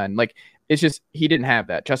Uzomah. And it's just, he didn't have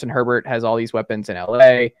that. Justin Herbert has all these weapons in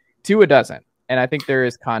LA. Tua doesn't. And I think there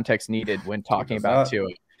is context needed when talking about Tua.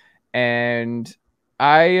 And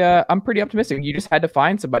I'm pretty optimistic. You just had to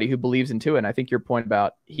find somebody who believes in Tua. And I think your point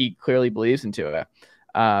about he clearly believes in Tua,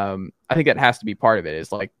 I think that has to be part of it,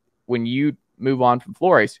 is when you move on from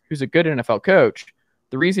Flores, who's a good NFL coach,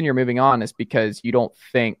 the reason you're moving on is because you don't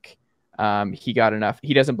think he got enough.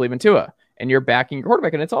 He doesn't believe in Tua, and you're backing your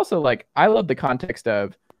quarterback. And it's also I love the context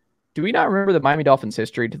of, do we not remember the Miami Dolphins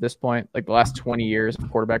history to this point? The last 20 years of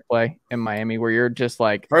quarterback play in Miami, where you're just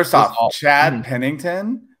first off, Chad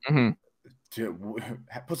Pennington,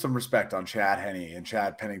 put some respect on Chad Henne and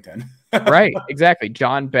Chad Pennington. Right. Exactly.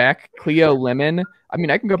 John Beck, Cleo Lemon. I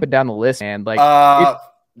mean, I can go up and down the list, and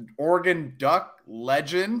Oregon Duck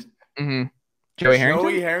legend, Joey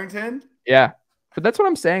Harrington. Yeah. But that's what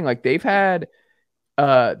I'm saying. They've had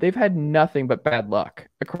nothing but bad luck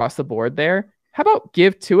across the board there. How about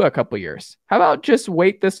give Tua a couple years? How about just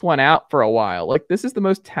wait this one out for a while? This is the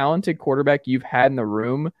most talented quarterback you've had in the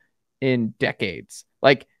room in decades.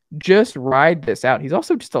 Just ride this out. He's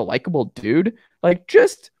also just a likable dude.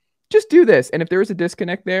 Just do this. And if there was a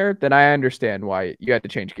disconnect there, then I understand why you had to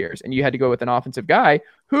change gears and you had to go with an offensive guy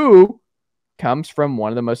who comes from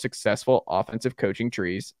one of the most successful offensive coaching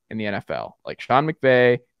trees in the NFL, Sean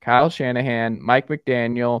McVay, Kyle Shanahan, Mike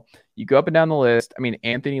McDaniel. You go up and down the list. I mean,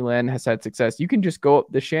 Anthony Lynn has had success. You can just go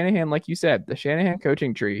the Shanahan, like you said, the Shanahan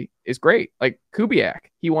coaching tree is great. Kubiak,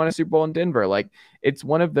 he won a Super Bowl in Denver. It's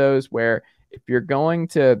one of those where if you're going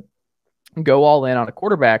to go all in on a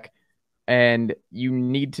quarterback and you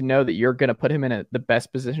need to know that you're going to put him in the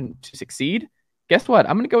best position to succeed, guess what?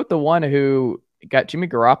 I'm going to go with the one who got Jimmy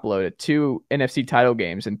Garoppolo to 2 NFC title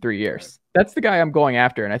games in 3 years. That's the guy I'm going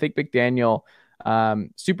after. And I think McDaniel,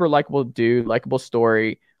 super likable dude, likable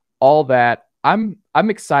story, all that. I'm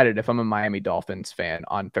excited if I'm a Miami Dolphins fan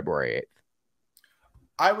on February 8th.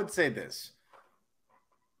 I would say this.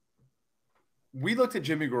 We looked at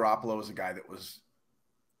Jimmy Garoppolo as a guy that was,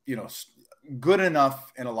 good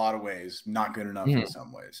enough in a lot of ways, not good enough in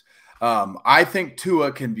some ways. I think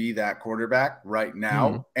Tua can be that quarterback right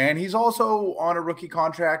now. And he's also on a rookie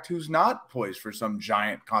contract who's not poised for some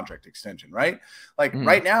giant contract extension, right?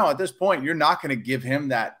 Right now at this point, you're not going to give him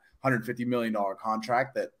that $150 million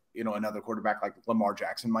contract that, another quarterback like Lamar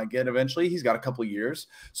Jackson might get eventually. He's got a couple of years.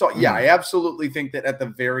 So yeah, I absolutely think that at the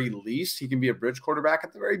very least, he can be a bridge quarterback.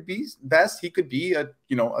 At the very best, he could be a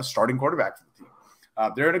starting quarterback for the team.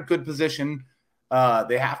 They're in a good position.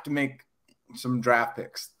 They have to make some draft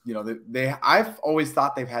picks. I've always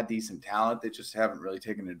thought they've had decent talent. They just haven't really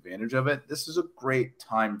taken advantage of it. This is a great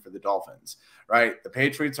time for the Dolphins, right? The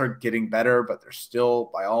Patriots are getting better, but they're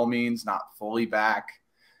still, by all means, not fully back.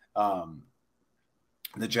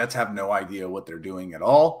 The Jets have no idea what they're doing at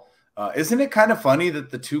all. Isn't it kind of funny that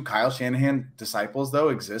the 2 Kyle Shanahan disciples, though,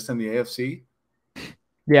 exist in the AFC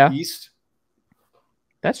East?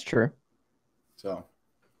 That's true. So,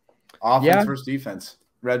 offense versus defense,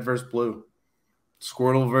 red versus blue,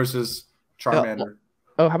 Squirtle versus Charmander.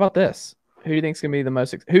 How about this? Who do you think is going to be the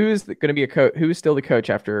most? Who's going to be a coach? Who's still the coach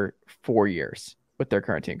after 4 years with their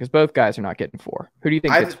current team? Because both guys are not getting 4. Who do you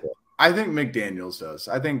think gets 4? I think McDaniels does.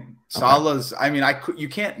 I think Salah's. I mean, you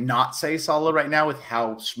can't not say Salah right now with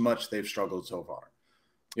how much they've struggled so far.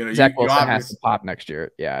 Zach Wilson has to pop next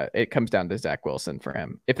year. Yeah, it comes down to Zach Wilson for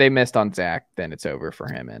him. If they missed on Zach, then it's over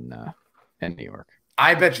for him in New York.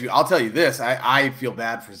 I bet you. I'll tell you this. I feel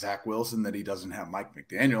bad for Zach Wilson that he doesn't have Mike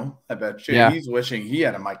McDaniel. I bet you he's wishing he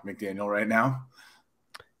had a Mike McDaniel right now.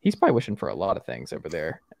 He's probably wishing for a lot of things over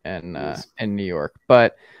there in New York,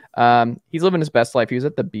 but he's living his best life. He was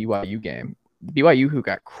at the BYU game. BYU who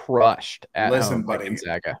got crushed at home by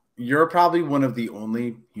Gonzaga. You're probably one of the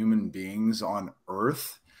only human beings on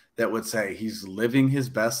earth that would say he's living his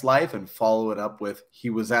best life and follow it up with he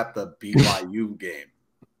was at the BYU game.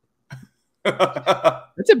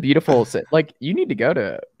 It's a beautiful you need to go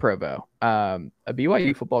to Provo. A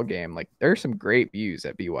BYU football game. There are some great views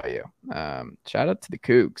at BYU. Shout out to the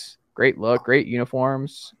Cougs. Great look, great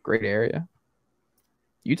uniforms, great area.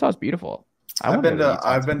 Utah's beautiful. I've been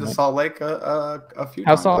to Salt Lake a few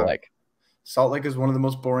How's times. Salt Lake? Salt Lake is one of the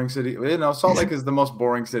most boring cities. Salt Lake is the most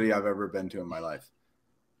boring city I've ever been to in my life.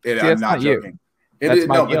 I'm not joking. No,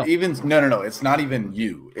 but no. It's not even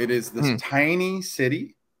you. It is this tiny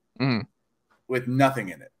city with nothing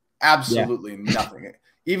in it. Absolutely nothing.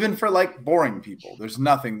 Even for like boring people, there's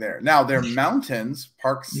nothing there. Now there are mountains,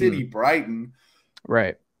 Park City, Brighton,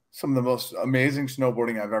 right? Some of the most amazing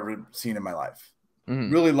snowboarding I've ever seen in my life.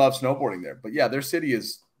 Really love snowboarding there. But yeah, their city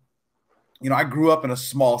is, I grew up in a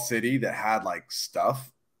small city that had like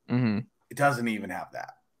stuff. It doesn't even have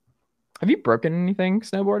that. Have you broken anything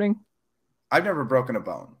snowboarding? I've never broken a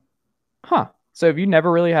bone. Huh. So have you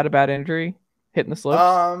never really had a bad injury hitting the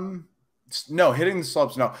slopes? No, hitting the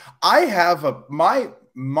slopes, no. I have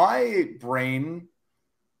my brain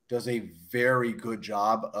does a very good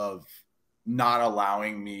job of not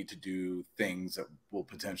allowing me to do things that will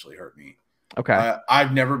potentially hurt me. Okay.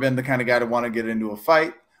 I've never been the kind of guy to want to get into a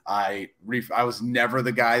fight. I was never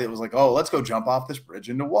the guy that was like, oh, let's go jump off this bridge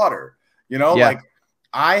into water. Like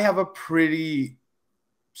I have a pretty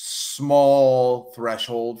small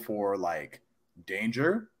threshold for like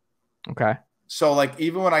danger. Okay. So like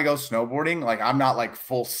even when I go snowboarding, like I'm not like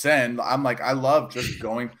full send. I'm like, I love just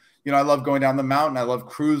going, I love going down the mountain. I love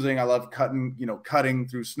cruising. I love cutting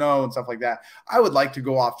through snow and stuff like that. I would like to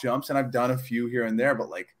go off jumps, and I've done a few here and there, but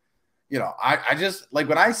like, I just like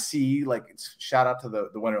when I see like it's shout out to the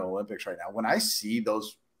Winter Olympics right now. When I see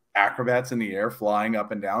those acrobats in the air flying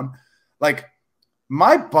up and down, like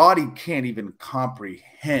my body can't even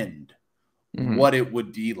comprehend what it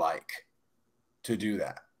would be like to do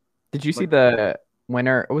that. Did you see the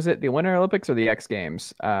winter? Was it the Winter Olympics or the X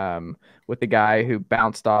Games? With the guy who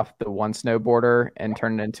bounced off the one snowboarder and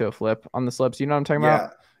turned it into a flip on the slips. You know what I'm talking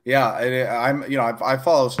about? Yeah. I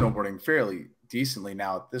follow snowboarding fairly decently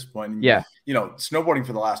now at this point. And, snowboarding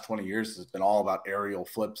for the last 20 years has been all about aerial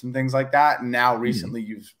flips and things like that. And now recently,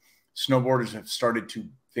 snowboarders have started to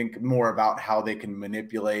think more about how they can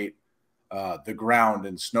manipulate the ground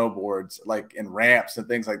and snowboards, like in ramps and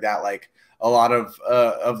things like that. Like a lot of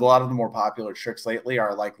the more popular tricks lately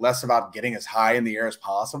are like less about getting as high in the air as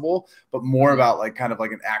possible, but more about like kind of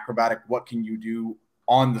like an acrobatic. What can you do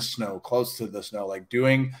on the snow, close to the snow, like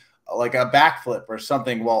doing like a backflip or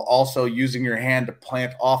something while also using your hand to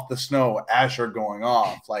plant off the snow as you're going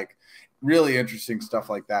off. Like really interesting stuff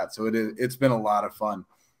like that. So it's been a lot of fun.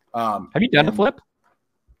 Have you done a flip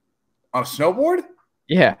on a snowboard?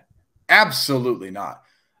 Yeah. Absolutely not.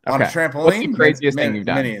 Okay. On a trampoline, what's the craziest thing you've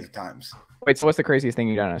done? Many times. Wait, so what's the craziest thing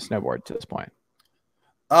you've done on a snowboard to this point?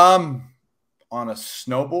 On a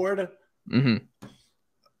snowboard?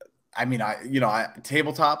 I mean,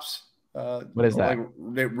 tabletops. What is that?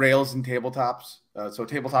 Like rails and tabletops. So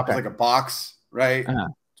tabletop is like a box, right?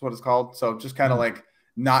 That's what it's called. So just kind of like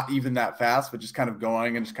not even that fast, but just kind of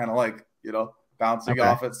going and just kind of like, bouncing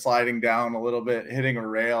off it, sliding down a little bit, hitting a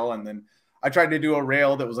rail. And then I tried to do a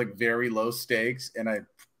rail that was like very low stakes, and I,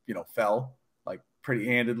 fell like pretty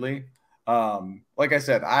handedly. Like I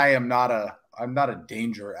said, I'm not a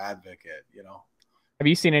danger advocate, Have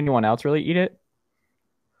you seen anyone else really eat it?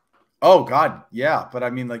 Oh God, yeah. But I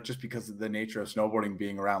mean, like just because of the nature of snowboarding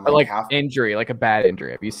being around, like injury, like a bad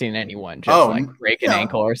injury. Have you seen anyone just break an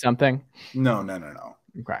ankle or something? No.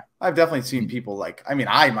 Okay. I've definitely seen people like, I mean,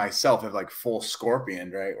 I myself have like full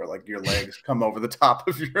scorpion, right? Where like your legs come over the top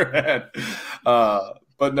of your head. But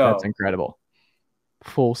no. That's incredible.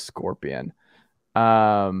 Full scorpion.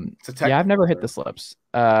 I've never hit the slips.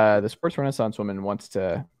 The Sports Renaissance woman wants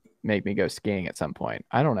to make me go skiing at some point.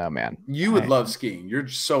 I don't know, man. You would love skiing. You're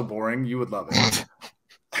just so boring. You would love it.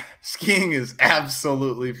 Skiing is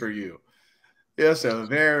absolutely for you. It's a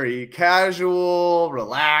very casual,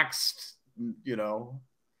 relaxed,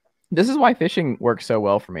 This is why fishing works so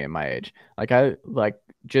well for me in my age.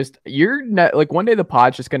 You're not like one day the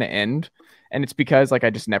pod's just gonna end, and it's because like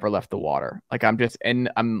I just never left the water. Like I'm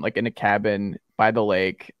like in a cabin by the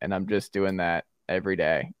lake, and I'm just doing that every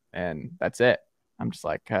day, and that's it. I'm just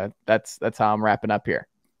like that's how I'm wrapping up here.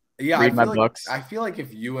 Yeah, read my books. I feel like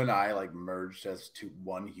if you and I like merged as to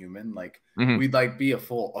one human, like we'd like be a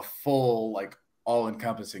full like all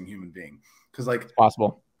encompassing human being. Because like it's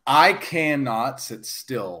possible. I cannot sit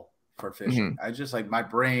still for fishing. I just like my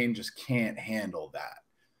brain just can't handle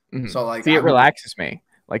that. So like it relaxes me.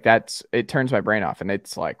 Like it turns my brain off, and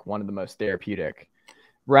it's like one of the most therapeutic.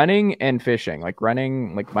 Running and fishing, like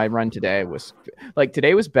running, like my run today was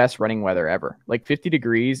best running weather ever. Like 50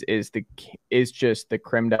 degrees is just the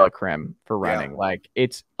creme de la creme for running. Yeah. Like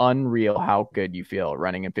it's unreal how good you feel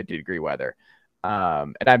running in 50-degree weather.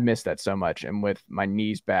 And I've missed that so much. And with my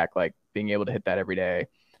knees back, like being able to hit that every day,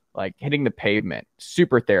 like hitting the pavement,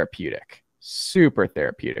 super therapeutic.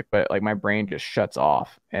 But like my brain just shuts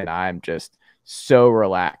off and I'm just so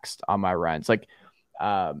relaxed on my runs. Like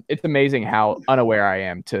it's amazing how unaware I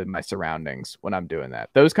am to my surroundings when I'm doing that.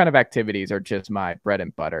 Those kind of activities are just my bread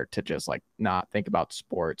and butter to just like not think about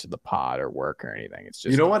sports or the pod or work or anything. It's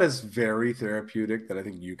just, you know what is very therapeutic that I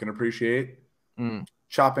think you can appreciate?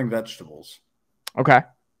 Chopping vegetables. Okay.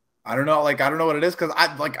 I don't know what it is, because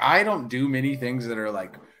I don't do many things that are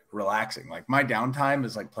like relaxing. Like my downtime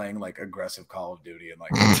is like playing like aggressive Call of Duty and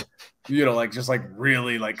like like just like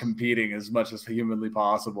really like competing as much as humanly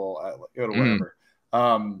possible at whatever.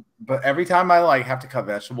 But every time I like have to cut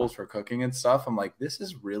vegetables for cooking and stuff, I'm like, this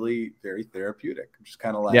is really very therapeutic. I'm just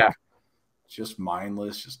kind of like just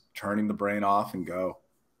mindless, just turning the brain off and go.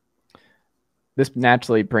 This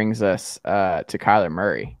naturally brings us to Kyler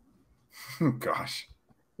Murray. Gosh.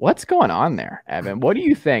 What's going on there, Evan? What do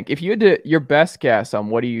you think? If you had to, your best guess on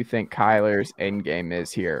what do you think Kyler's end game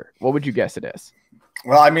is here, what would you guess it is?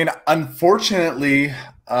 Well, I mean, unfortunately,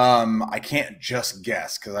 I can't just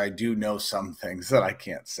guess because I do know some things that I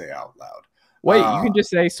can't say out loud. Wait, you can just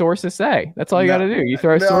say sources say. That's all you got to do. You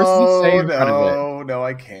throw sources say in front of it. No,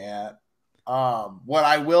 I can't. What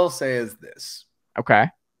I will say is this. Okay.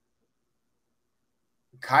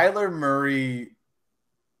 Kyler Murray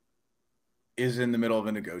is in the middle of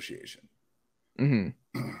a negotiation.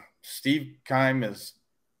 Steve Keim is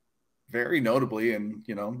very notably, and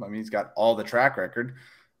he's got all the track record.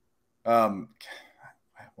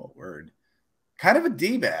 What word? Kind of a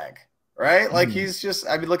D-bag, right? Like he's just,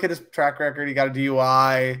 I mean, look at his track record. He got a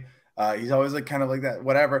DUI. He's always like kind of like that,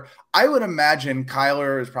 whatever. I would imagine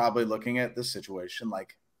Kyler is probably looking at this situation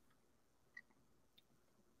like,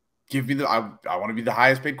 give me I want to be the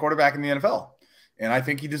highest paid quarterback in the NFL. And I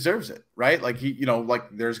think he deserves it, right? Like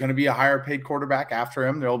there's going to be a higher paid quarterback after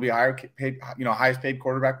him. There will be a higher paid, highest paid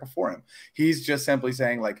quarterback before him. He's just simply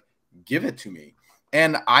saying like, give it to me.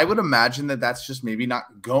 And I would imagine that that's just maybe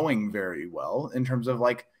not going very well in terms of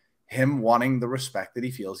like him wanting the respect that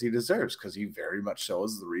he feels he deserves, because he very much so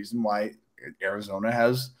is the reason why Arizona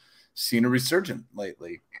has seen a resurgence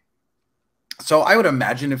lately. So I would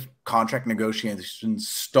imagine if contract negotiations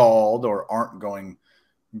stalled or aren't going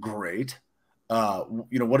great,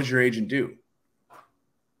 what does your agent do?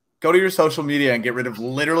 Go to your social media and get rid of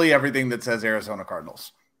literally everything that says Arizona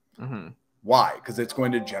Cardinals. Why? Because it's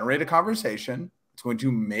going to generate a conversation. It's going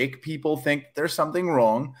to make people think there's something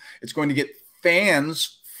wrong. It's going to get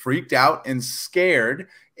fans freaked out and scared.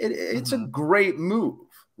 It's a great move,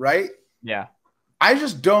 right? Yeah. I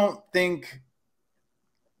just don't think,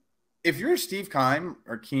 if you're Steve Keim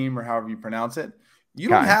or Keem or however you pronounce it, you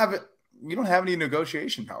don't have any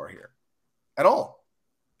negotiation power here at all.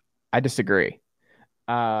 I disagree.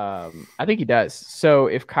 I think he does. So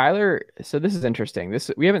if Kyler, so this is interesting.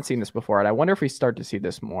 We haven't seen this before, and I wonder if we start to see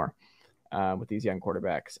this more with these young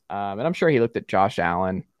quarterbacks. And I'm sure he looked at Josh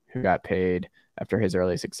Allen, who got paid after his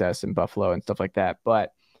early success in Buffalo and stuff like that.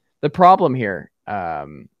 But the problem here,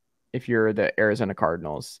 if you're the Arizona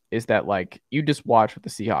Cardinals, is that like you just watch what the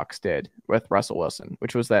Seahawks did with Russell Wilson,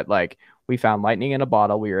 which was that like we found lightning in a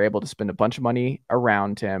bottle. We were able to spend a bunch of money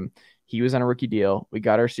around him. He was on a rookie deal. We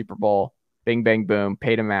got our Super Bowl. Bing, bang, boom.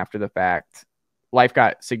 Paid him after the fact. Life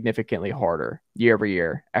got significantly harder year over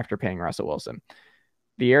year after paying Russell Wilson.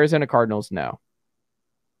 The Arizona Cardinals, no.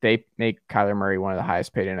 They make Kyler Murray one of the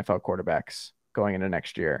highest paid NFL quarterbacks going into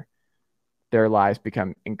next year. Their lives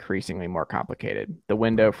become increasingly more complicated. The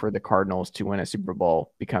window for the Cardinals to win a Super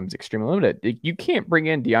Bowl becomes extremely limited. You can't bring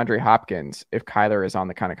in DeAndre Hopkins if Kyler is on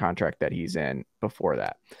the kind of contract that he's in before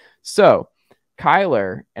that. So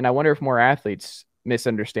Kyler, and I wonder if more athletes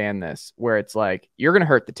misunderstand this, where it's like, you're going to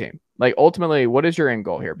hurt the team. Like ultimately, what is your end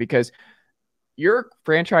goal here? Because you're a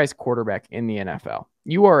franchise quarterback in the NFL.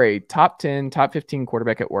 You are a top 10, top 15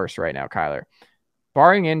 quarterback at worst right now, Kyler.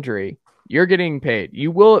 Barring injury, you're getting paid. You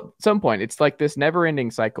will at some point. It's like this never-ending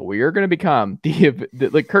cycle where you're going to become the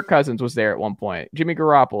like Kirk Cousins was there at one point, Jimmy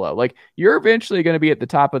Garoppolo. Like you're eventually going to be at the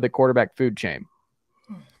top of the quarterback food chain.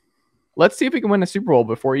 Let's see if we can win a Super Bowl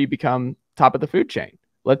before you become top of the food chain.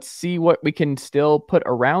 Let's see what we can still put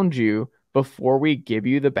around you before we give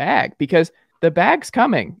you the bag, because the bag's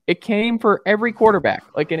coming. It came for every quarterback,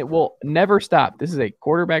 and it will never stop. This is a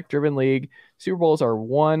quarterback-driven league. Super Bowls are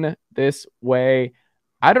won this way.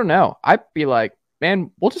 I don't know. I'd be like,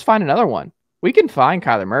 man, we'll just find another one. We can find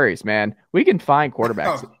Kyler Murray's, man. We can find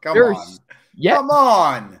quarterbacks. Oh, come on. Yeah. Come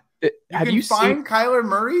on. Have you find Kyler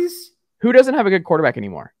Murray's? Who doesn't have a good quarterback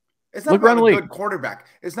anymore? It's not about a good quarterback.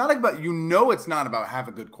 It's not about, it's not about have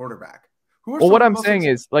a good quarterback. Who are Well, some what of the I'm most saying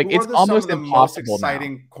is like who are it's the, some of almost the most impossible now.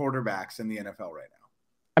 exciting quarterbacks in the NFL right now?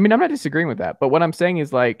 I mean, I'm not disagreeing with that, but what I'm saying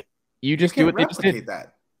is like you You just do can't what they just did. replicate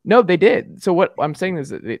that. No, they did. So what I'm saying is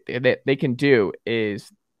that they can do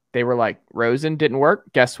is they were like Rosen didn't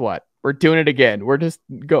work. Guess what? We're doing it again.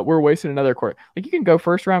 We're wasting another quarter. Like you can go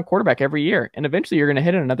first round quarterback every year, and eventually you're going to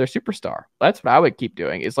hit another superstar. That's what I would keep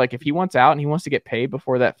doing. Is like if he wants out and he wants to get paid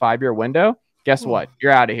before that 5-year window, guess what?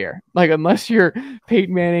 You're out of here. Like unless you're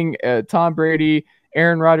Peyton Manning, Tom Brady,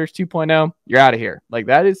 Aaron Rodgers 2.0, you're out of here. Like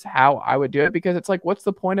that is how I would do it because it's like, what's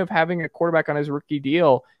the point of having a quarterback on his rookie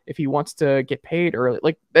deal if he wants to get paid early?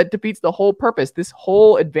 Like that defeats the whole purpose, this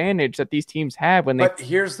whole advantage that these teams have when they. But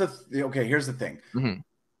here's the thing. Mm-hmm.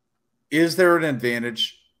 Is there an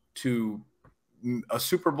advantage to a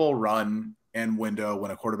Super Bowl run and window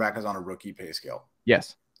when a quarterback is on a rookie pay scale?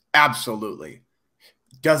 Yes. Absolutely.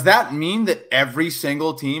 Does that mean that every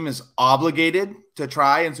single team is obligated to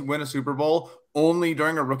try and win a Super Bowl only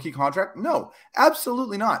during a rookie contract? No,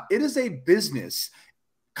 absolutely not. It is a business.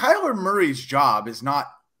 Kyler Murray's job is not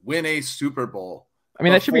win a Super Bowl. I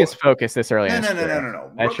mean, that should be his focus this early. No.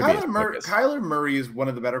 Kyler Murray is one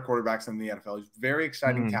of the better quarterbacks in the NFL. He's very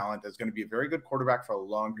exciting talent. That's going to be a very good quarterback for a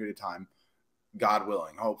long period of time, God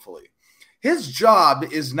willing, hopefully. His job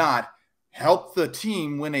is not help the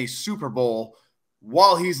team win a Super Bowl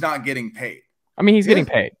while he's not getting paid. I mean, he's getting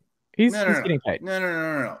paid. He's getting paid.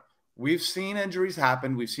 No. We've seen injuries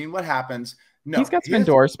happen. We've seen what happens. No, he's got some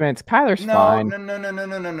endorsements. Kyler's fine.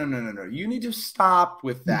 No. You need to stop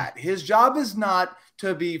with that. His job is not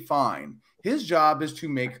to be fine. His job is to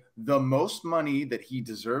make the most money that he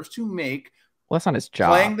deserves to make. Well, that's not his job.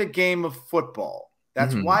 Playing the game of football.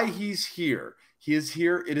 That's why he's here. He is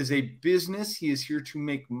here. It is a business. He is here to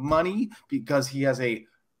make money because he has a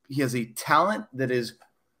talent that is,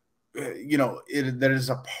 that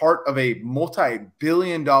is a part of a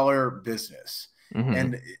multi-billion-dollar business.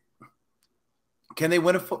 And can they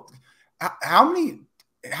win how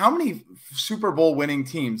many Super Bowl winning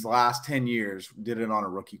teams the last 10 years did it on a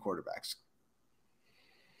rookie quarterbacks?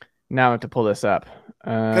 Now I have to pull this up.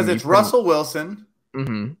 Because it's Russell Wilson.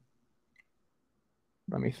 Let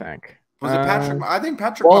me think. Was it Patrick? I think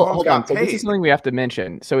Patrick Mahomes got paid. So this is something we have to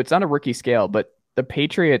mention. So it's on a rookie scale, but the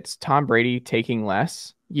Patriots, Tom Brady taking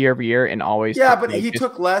less year over year and always. Yeah, but he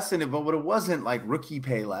took less in it, but it wasn't like rookie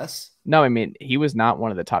pay less. No, I mean, he was not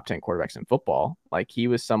one of the top 10 quarterbacks in football. Like he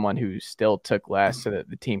was someone who still took less so that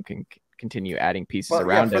the team can continue adding pieces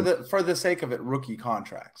around him. For the sake of it, rookie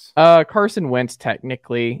contracts. Carson Wentz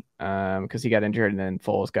technically, because he got injured and then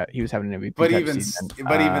Foles he was having an MVP. But even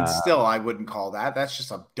still, I wouldn't call that. That's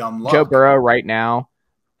just a dumb luck. Joe Burrow right now.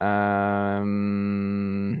 Let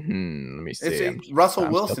me see. Russell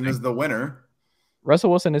Wilson is the winner.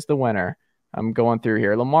 Russell Wilson is the winner. I'm going through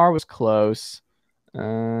here. Lamar was close.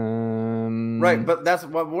 Right, but that's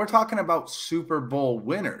what we're talking about, Super Bowl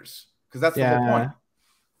winners, because that's the whole point.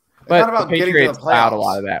 It's but not about the Patriots getting to the cloud a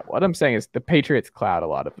lot of that. What I'm saying is the Patriots cloud a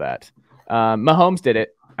lot of that. Mahomes did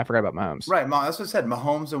it. I forgot about Mahomes. Right, that's what I said.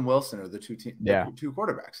 Mahomes and Wilson are the two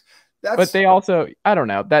quarterbacks. But they also, I don't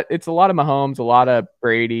know, that it's a lot of Mahomes, a lot of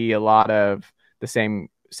Brady, a lot of the same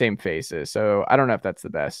faces. So I don't know if that's the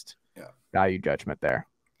best value judgment there.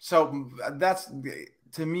 So that's,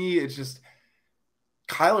 to me, it's just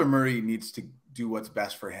Kyler Murray needs to do what's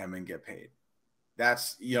best for him and get paid.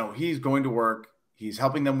 That's, he's going to work. He's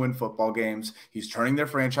helping them win football games. He's turning their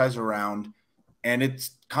franchise around, and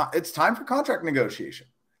it's time for contract negotiation.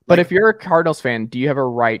 But if you're a Cardinals fan, do you have a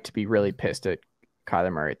right to be really pissed at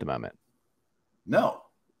Kyler Murray at the moment? No.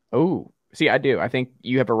 Oh, see, I do. I think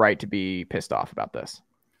you have a right to be pissed off about this.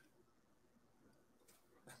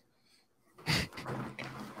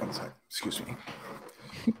 One sec. Excuse me.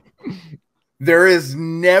 There is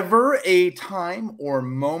never a time or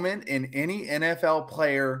moment in any NFL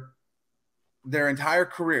player their entire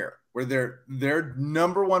career where their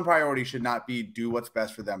number one priority should not be do what's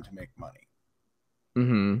best for them to make money.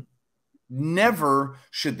 Never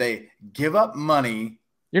should they give up money.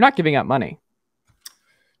 You're not giving up money.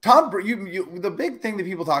 The big thing that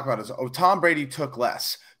people talk about is, Tom Brady took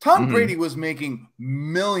less. Tom Brady was making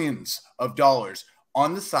millions of dollars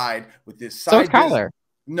on the side with his side business.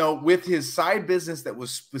 No, with his side business that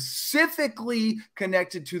was specifically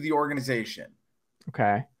connected to the organization.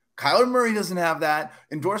 Okay. Kyler Murray doesn't have that.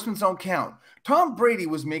 Endorsements don't count. Tom Brady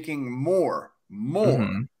was making more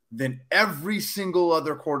than every single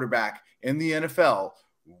other quarterback in the NFL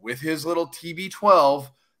with his little TB12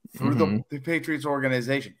 through the Patriots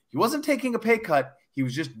organization. He wasn't taking a pay cut. He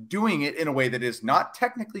was just doing it in a way that is not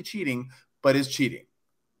technically cheating, but is cheating.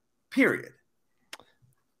 Period.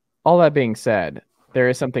 All that being said, there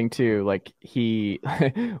is something too, like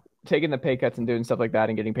taking the pay cuts and doing stuff like that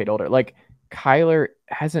and getting paid older. Like Kyler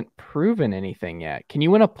hasn't proven anything yet. Can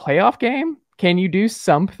you win a playoff game? Can you do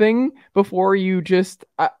something before you just,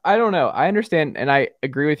 I don't know. I understand. And I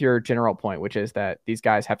agree with your general point, which is that these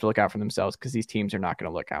guys have to look out for themselves because these teams are not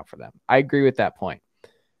going to look out for them. I agree with that point.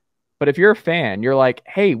 But if you're a fan, you're like,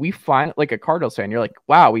 hey, like a Cardinals fan, you're like,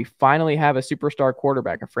 wow, we finally have a superstar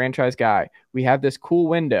quarterback, a franchise guy. We have this cool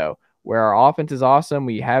window where our offense is awesome.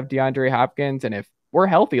 We have DeAndre Hopkins. And if we're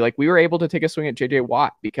healthy, like we were able to take a swing at JJ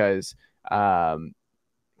Watt because Kyler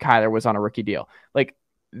was on a rookie deal. Like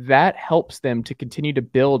that helps them to continue to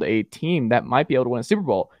build a team that might be able to win a Super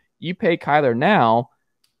Bowl. You pay Kyler now,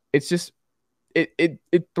 it's just, it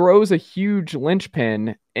throws a huge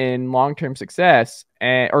linchpin in long-term success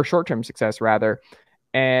or short-term success rather.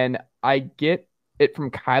 And I get it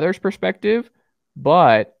from Kyler's perspective,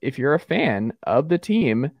 but if you're a fan of the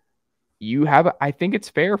team, I think it's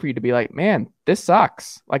fair for you to be like, man, this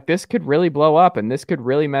sucks. Like this could really blow up and this could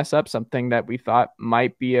really mess up something that we thought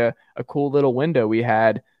might be a cool little window we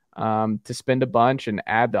had to spend a bunch and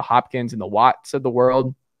add the Hopkins and the Watts of the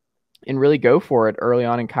world and really go for it early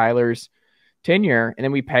on in Kyler's tenure. And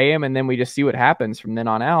then we pay him and then we just see what happens from then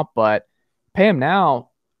on out. But pay him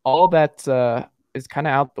now, all that is kind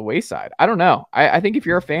of out the wayside. I don't know. I think if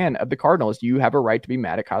you're a fan of the Cardinals, you have a right to be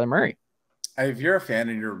mad at Kyler Murray. If you're a fan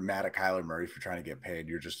and you're mad at Kyler Murray for trying to get paid,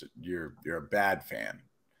 you're a bad fan.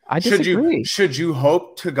 I disagree. Should you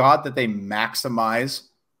hope to God that they maximize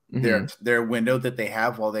their window that they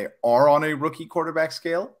have while they are on a rookie quarterback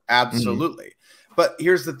scale? Absolutely. But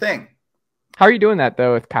here's the thing. How are you doing that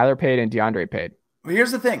though if Kyler paid and DeAndre paid? Well,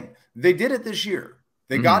 here's the thing. They did it this year.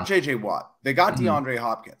 They got JJ Watt. They got DeAndre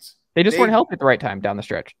Hopkins. They just weren't healthy at the right time down the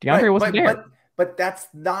stretch. DeAndre wasn't there. But that's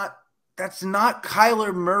not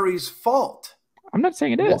Kyler Murray's fault. I'm not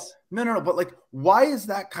saying it is. No. But like, why is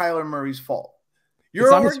that Kyler Murray's fault?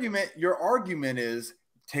 Your argument is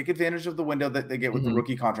take advantage of the window that they get with the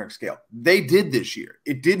rookie contract scale. They did this year.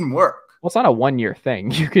 It didn't work. Well, it's not a 1 year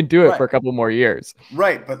thing. You can do it for a couple more years.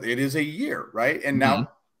 Right. But it is a year, right? And now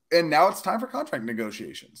it's time for contract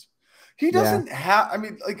negotiations. He doesn't have, I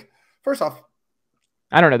mean, like, first off,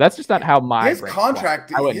 I don't know. That's just not how his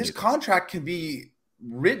contract can be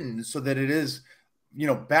written so that it is,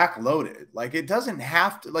 backloaded. Like it doesn't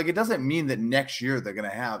have to, like, it doesn't mean that next year they're going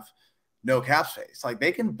to have no cap space. Like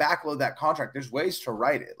they can backload that contract. There's ways to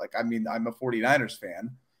write it. Like, I mean, I'm a 49ers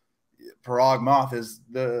fan. Parag Moth is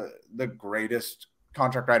the greatest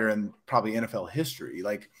contract writer in probably NFL history.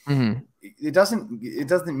 Like it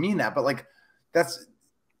doesn't mean that, but like that's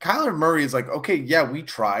Kyler Murray is like, okay, yeah, we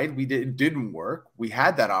tried. It didn't work. We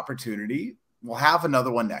had that opportunity. We'll have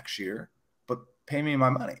another one next year, but pay me my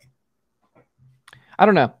money. I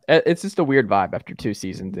don't know. It's just a weird vibe after 2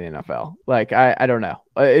 seasons in the NFL. Like, I don't know.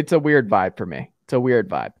 It's a weird vibe for me. It's a weird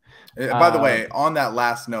vibe. By the way, on that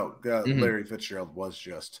last note, Larry Fitzgerald was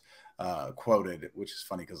just quoted, which is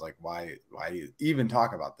funny because like, why even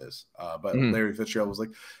talk about this? But Larry Fitzgerald was like,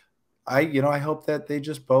 I hope that they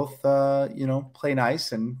just both, play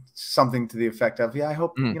nice and something to the effect of, I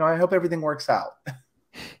hope, I hope everything works out.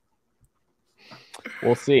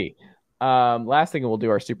 We'll see. Last thing, we'll do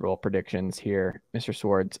our Super Bowl predictions here, Mr.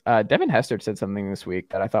 Sowards. Devin Hester said something this week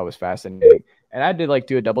that I thought was fascinating, and I did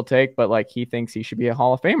do a double take, but he thinks he should be a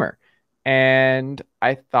Hall of Famer. And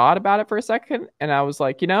I thought about it for a second, and I was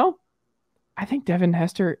like, I think Devin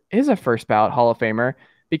Hester is a first ballot Hall of Famer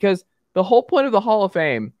because the whole point of the Hall of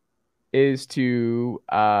Fame is to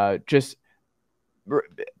just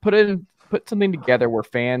put something together where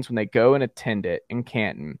fans, when they go and attend it in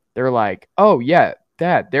Canton, they're like, oh yeah,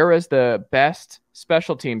 there was the best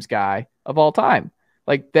special teams guy of all time.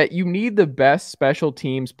 Like that, you need the best special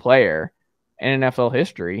teams player in NFL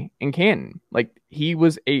history in Canton. Like he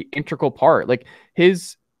was a integral part. Like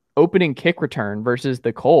his opening kick return versus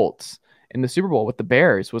the Colts in the Super Bowl with the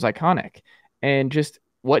Bears was iconic, and just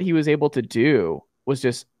what he was able to do was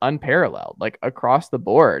just unparalleled, like across the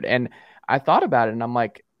board. And I thought about it and I'm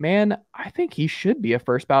like, man, I think he should be a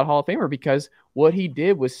first ballot Hall of Famer because what he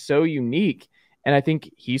did was so unique. And I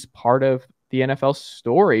think he's part of the NFL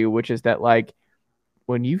story, which is that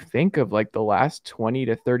when you think of the last 20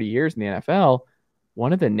 to 30 years in the NFL,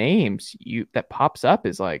 one of the names that pops up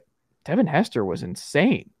is Devin Hester was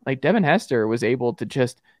insane. Like Devin Hester was able to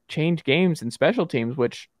just change games and special teams,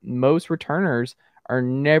 which most returners are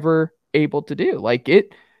never able to do.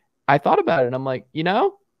 I thought about it and I'm like,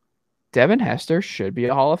 Devin Hester should be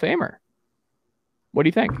a Hall of Famer. What do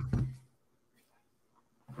you think?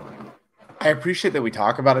 I appreciate that we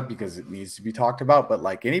talk about it because it needs to be talked about, but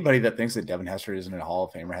like anybody that thinks that Devin Hester isn't a Hall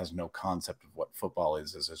of Famer has no concept of what football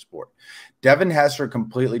is as a sport. Devin Hester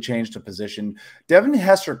completely changed a position. Devin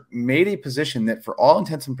Hester made a position that for all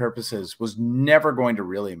intents and purposes was never going to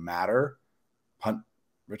really matter. Punt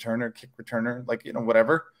returner, kick returner, like, you know,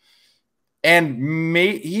 whatever. And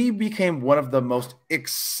he became one of the most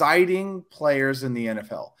exciting players in the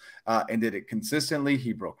NFL. And did it consistently.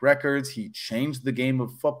 He broke records. He changed the game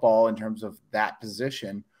of football in terms of that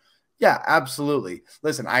position. Yeah, absolutely.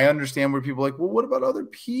 Listen, I understand where people are like, well, what about other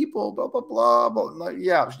people? Blah, blah, blah, blah.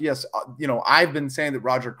 Yeah, yes. You know, I've been saying that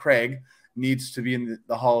Roger Craig needs to be in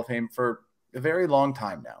the Hall of Fame for a very long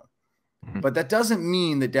time now. Mm-hmm. But that doesn't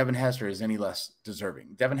mean that Devin Hester is any less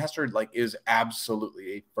deserving. Devin Hester is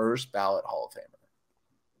absolutely a first ballot Hall of Famer.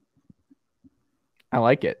 I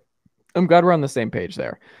like it. I'm glad we're on the same page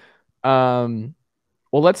there. Well,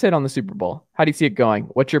 let's hit on the Super Bowl. How do you see it going?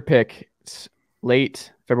 What's your pick? It's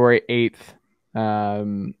late February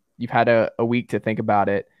 8th. You've had a week to think about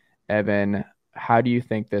it. Evan, how do you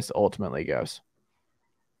think this ultimately goes?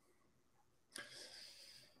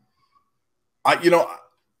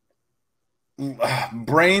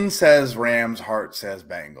 Brain says Rams, heart says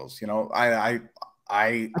Bengals. You know, I've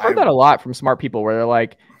heard that a lot from smart people where they're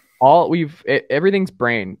like, everything's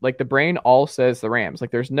brain. Like the brain all says the Rams.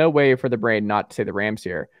 Like there's no way for the brain not to say the Rams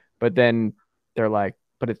here. But then they're like,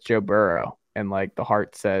 but it's Joe Burrow. And like the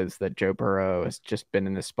heart says that Joe Burrow has just been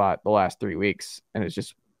in this spot the last 3 weeks and has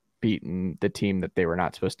just beaten the team that they were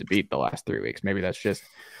not supposed to beat the last 3 weeks. Maybe that's just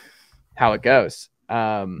how it goes.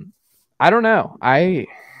 I don't know. I'm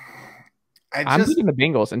picking the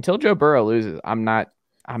Bengals until Joe Burrow loses. I'm not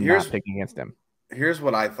picking against him. Here's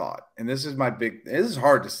what I thought, and this is this is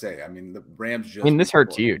hard to say. I mean, the Rams just. I mean, this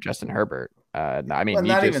hurts you, Justin Herbert. Not even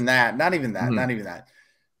that. Not even that.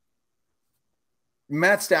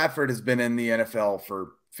 Matt Stafford has been in the NFL for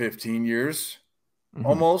 15 years,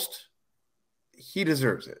 almost. He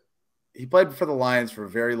deserves it. He played for the Lions for a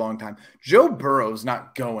very long time. Joe Burrow's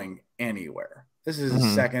not going anywhere. This is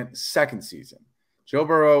his second season. Joe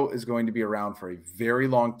Burrow is going to be around for a very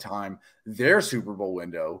long time. Their Super Bowl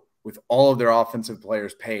window, with all of their offensive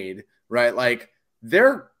players paid, right? Like,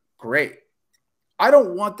 they're great. I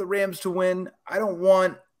don't want the Rams to win. I don't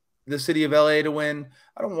want the city of LA to win.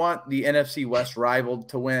 I don't want the NFC West rival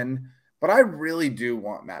to win. But I really do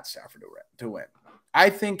want Matt Stafford to win.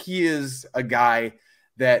 I think he is a guy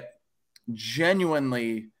that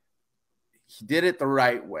genuinely, he did it the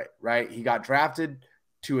right way, right? He got drafted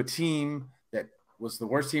to a team that was the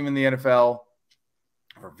worst team in the NFL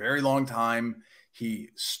for a very long time. He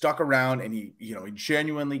stuck around and he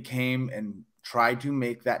genuinely came and tried to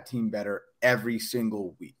make that team better every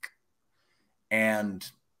single week. And,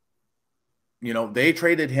 they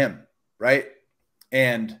traded him, right?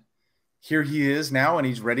 And here he is now, and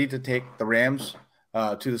he's ready to take the Rams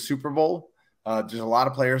to the Super Bowl. There's a lot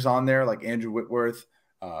of players on there like Andrew Whitworth,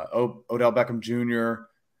 Odell Beckham Jr.,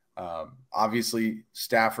 obviously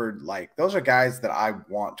Stafford. Like, those are guys that I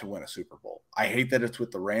want to win a Super Bowl. I hate that it's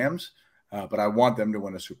with the Rams. But I want them to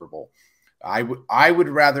win a Super Bowl. I would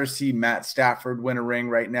rather see Matt Stafford win a ring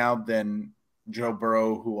right now than Joe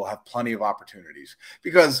Burrow, who will have plenty of opportunities.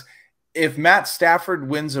 Because if Matt Stafford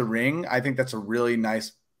wins a ring, I think that's a really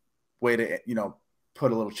nice way to,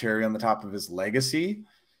 put a little cherry on the top of his legacy.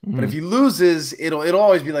 Mm-hmm. But if he loses, it'll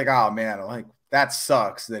always be like, oh man, like that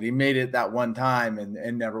sucks that he made it that one time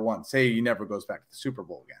and never won. Say he never goes back to the Super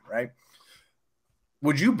Bowl again, right?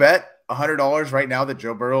 Would you bet $100 right now that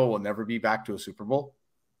Joe Burrow will never be back to a Super Bowl?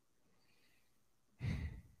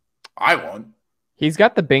 I won't. He's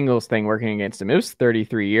got the Bengals thing working against him. It was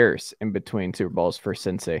 33 years in between Super Bowls for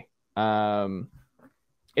Cincy.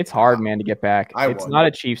 It's hard, man, to get back. It's not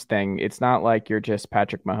a Chiefs thing. It's not like you're just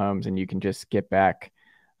Patrick Mahomes and you can just get back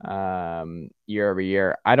year over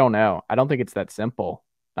year. I don't know. I don't think it's that simple.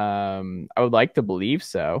 I would like to believe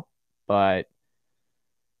so, but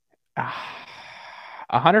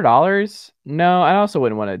 $100? No, I also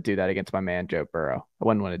wouldn't want to do that against my man Joe Burrow. I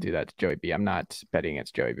wouldn't want to do that to Joey B. I'm not betting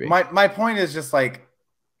against Joey B. My point is just like,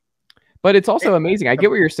 but it's also amazing. I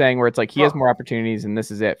get what you're saying, where it's like he has more opportunities, and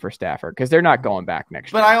this is it for Stafford because they're not going back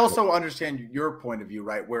next year. But I also understand your point of view,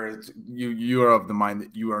 right? Where it's you are of the mind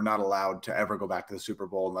that you are not allowed to ever go back to the Super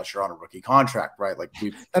Bowl unless you're on a rookie contract, right? Like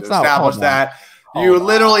we've established that. You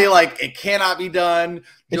literally it cannot be done.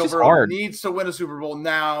 Joe Burrow needs to win a Super Bowl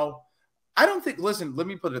now. I don't think. Listen, let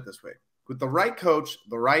me put it this way: with the right coach,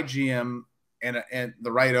 the right GM, and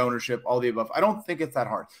the right ownership, all the above, I don't think it's that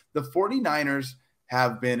hard. The 49ers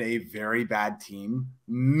have been a very bad team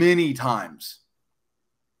many times,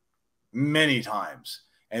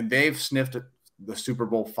 and they've sniffed the Super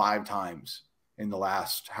Bowl 5 times in the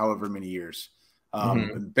last however many years.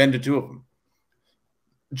 Mm-hmm. Been to 2 of them.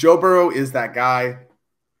 Joe Burrow is that guy.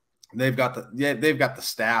 They've got the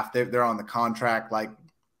staff. They're on the contract. Like,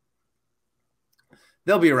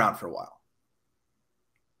 they'll be around for a while.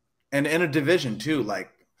 And in a division too, like,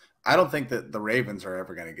 I don't think that the Ravens are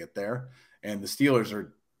ever going to get there, and the Steelers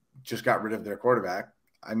just got rid of their quarterback.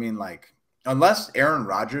 I mean, like, unless Aaron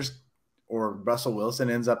Rodgers or Russell Wilson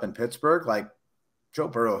ends up in Pittsburgh, like, Joe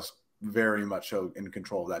Burrow is very much so in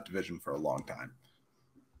control of that division for a long time.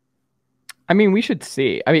 I mean, we should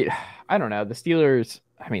see. I mean, I don't know. The Steelers,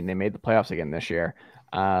 I mean, they made the playoffs again this year.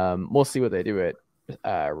 We'll see what they do at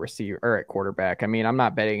receiver or at quarterback. I mean, I'm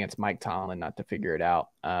not betting it's Mike Tomlin not to figure it out.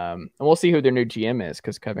 And we'll see who their new GM is,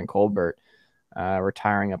 because Kevin Colbert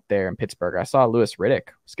retiring up there in Pittsburgh. I saw Louis Riddick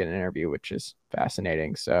was getting an interview, which is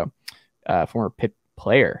fascinating. So former Pitt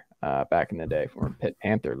player back in the day, former Pitt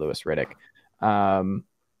Panther, Louis Riddick.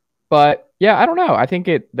 But yeah, I don't know. I think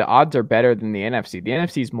the odds are better than the NFC. The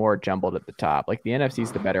NFC is more jumbled at the top. Like, the NFC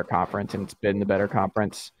is the better conference, and it's been the better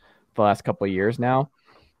conference for the last couple of years now.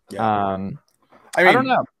 Yeah. I mean, I don't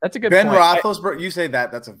know. That's a good Ben point. Roethlisberger, you say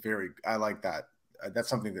that. I like that. That's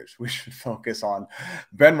something that we should focus on.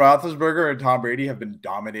 Ben Roethlisberger and Tom Brady have been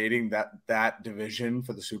dominating that division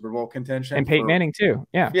for the Super Bowl contention. And Peyton Manning too.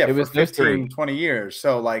 Yeah. Yeah, it was 15, 20 years.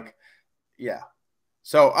 So, like, yeah.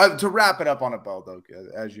 So to wrap it up on a bow, though,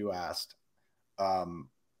 as you asked,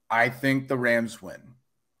 I think the Rams win.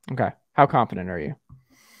 Okay. How confident are you?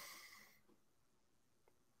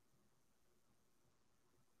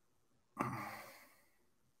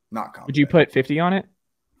 Not confident. Would you put 50 on it?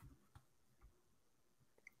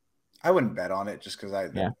 I wouldn't bet on it just because I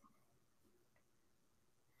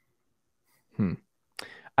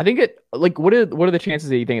think what are the chances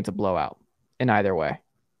that you think it's a blowout in either way?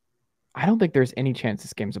 I don't think there's any chance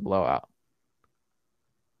this game's a blowout.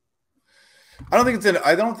 I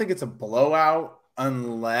don't think it's a blowout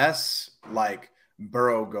unless, like,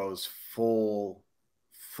 Burrow goes full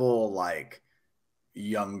like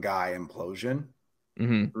young guy implosion.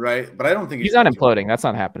 Mm-hmm. Right? But I don't think he's not imploding. That's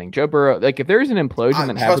not happening. Joe Burrow, like, if there's an implosion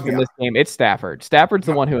that happens in this game, it's Stafford. Stafford's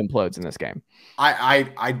the one who implodes in this game.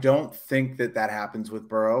 I don't think that happens with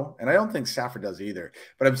Burrow, and I don't think Stafford does either.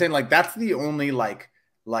 But I'm saying, like, that's the only like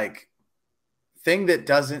thing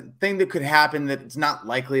that could happen that's not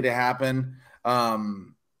likely to happen.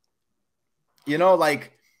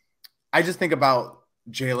 Like, I just think about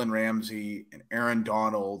Jalen Ramsey and Aaron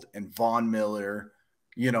Donald and Von Miller,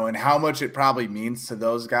 and how much it probably means to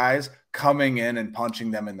those guys coming in and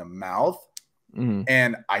punching them in the mouth. Mm-hmm.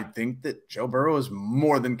 And I think that Joe Burrow is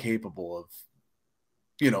more than capable of,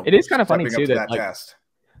 it is kind of funny too that test.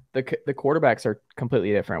 The quarterbacks are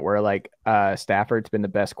completely different. Where, like, Stafford's been the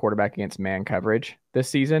best quarterback against man coverage this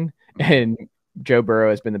season, and Joe Burrow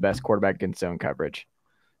has been the best quarterback against zone coverage.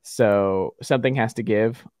 So something has to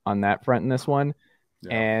give on that front in this one.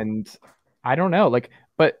 Yeah. And I don't know, like,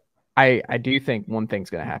 but I do think one thing's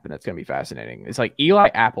going to happen that's going to be fascinating. It's like Eli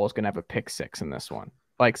Apple is going to have a pick six in this one.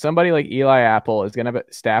 Like, somebody like Eli Apple is going to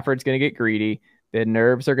Stafford's going to get greedy. The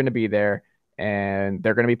nerves are going to be there, and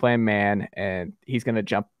they're going to be playing man, and he's going to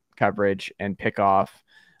jump coverage and pick off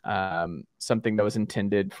something that was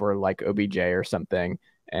intended for, like, OBJ or something,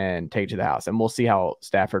 and take it to the house. And we'll see how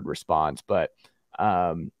Stafford responds. But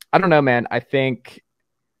I don't know, man. I think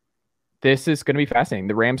this is going to be fascinating.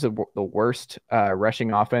 The Rams have the worst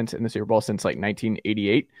rushing offense in the Super Bowl since, like,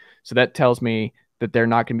 1988. So that tells me that they're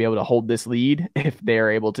not going to be able to hold this lead if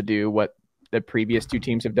they're able to do what the previous two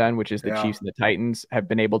teams have done, which is the Chiefs and the Titans have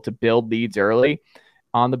been able to build leads early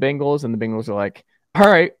on the Bengals. And the Bengals are like, all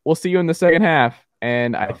right, we'll see you in the second half.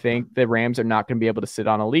 And I think the Rams are not going to be able to sit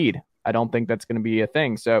on a lead. I don't think that's going to be a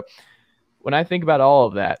thing. So when I think about all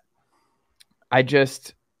of that, I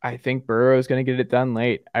think Burrow is going to get it done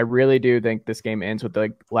late. I really do think this game ends with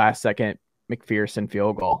the last second McPherson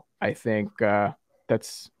field goal. I think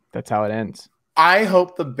that's how it ends. I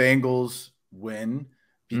hope the Bengals win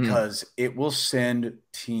because it will send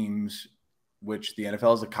teams, which the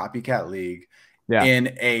NFL is a copycat league,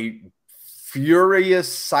 in a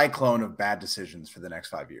furious cyclone of bad decisions for the next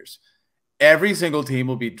 5 years. Every single team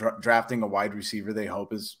will be drafting a wide receiver they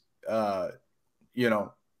hope is, Jamar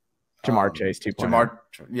Chase 2.0.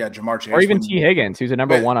 Jamar Chase. Or even T. Higgins, who's a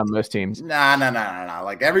number one on most teams. Nah.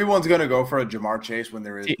 Like, everyone's going to go for a Jamar Chase when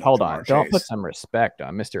there is Hold on. Don't put some respect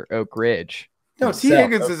on Mr. Oak Ridge. No, T.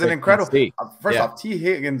 Higgins is an incredible – first off, T.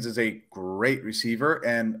 Higgins is a great receiver.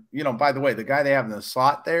 And, by the way, the guy they have in the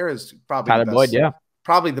slot there is probably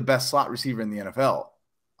probably the best slot receiver in the NFL.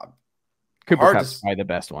 Cooper Kupp's probably the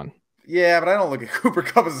best one. Yeah, but I don't look at Cooper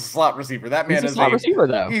Kupp as a slot receiver. That man He's a slot receiver,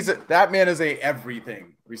 though. That man is a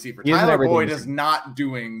everything receiver. Tyler Boyd is not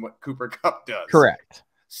doing what Cooper Kupp does. Correct.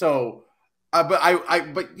 So,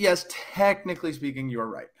 but yes, technically speaking, you're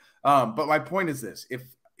right. But my point is this: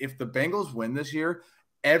 if the Bengals win this year,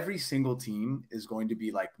 every single team is going to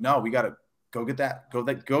be like, no, we got to go get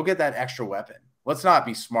that extra weapon. Let's not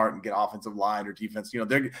be smart and get offensive line or defense. You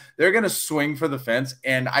know, they're going to swing for the fence,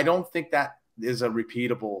 and I don't think that is a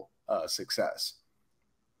repeatable success.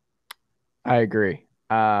 I agree.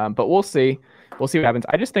 But we'll see. We'll see what happens.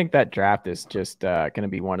 I just think that draft is just going to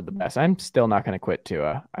be one of the best. I'm still not going to quit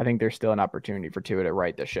Tua. I think there's still an opportunity for Tua to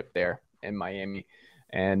right the ship there in Miami.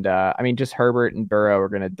 And I mean, just Herbert and Burrow are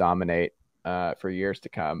going to dominate for years to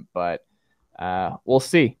come. But we'll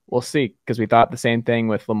see. We'll see, because we thought the same thing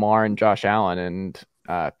with Lamar and Josh Allen and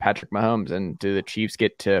Patrick Mahomes. And do the Chiefs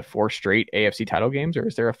get to 4 straight AFC title games, or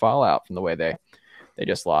is there a fallout from the way they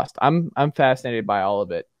just lost? I'm fascinated by all of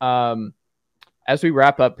it. As we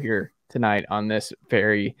wrap up here tonight on this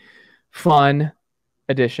very fun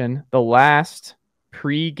edition, the last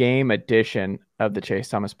pre-game edition of the Chase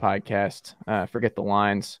Thomas podcast, Forget the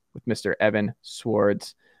Lines with Mr. Evan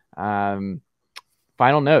Sowards. Final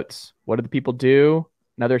notes. What do the people do?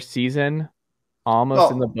 Another season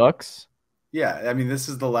almost in the books. Yeah, I mean, this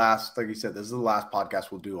is the last, like you said, this is the last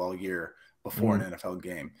podcast we'll do all year before an NFL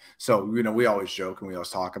game. So, you know, we always joke and we always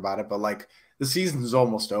talk about it, but like, the season is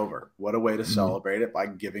almost over. What a way to celebrate it by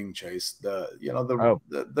giving Chase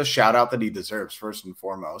the shout out that he deserves first and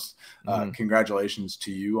foremost. Congratulations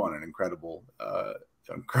to you on an incredible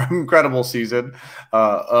season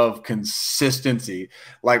of consistency.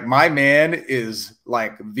 Like, my man is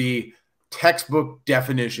like the textbook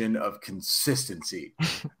definition of consistency.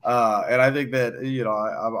 And I think that, you know,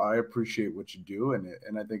 I appreciate what you do,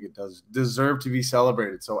 and I think it does deserve to be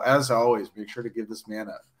celebrated. So as always, make sure to give this man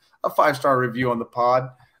a 5-star review on the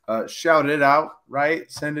pod. Shout it out, right?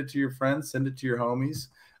 Send it to your friends, send it to your homies.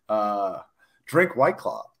 Drink White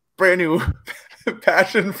Claw, brand new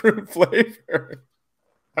passion fruit flavor.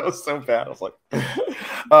 That was so bad. I was like,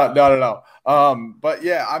 no. But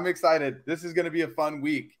yeah, I'm excited. This is going to be a fun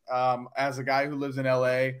week. As a guy who lives in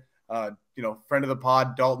LA, you know, friend of the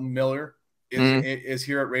pod, Dalton Miller is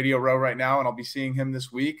here at Radio Row right now, and I'll be seeing him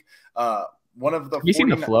this week. One of the Have you seen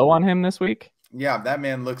the flow on him this week? Yeah, that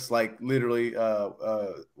man looks like literally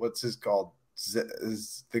what's his called?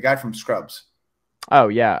 Is the guy from Scrubs. Oh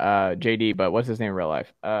yeah, JD, but what's his name in real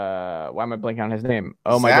life? Why am I blanking on his name?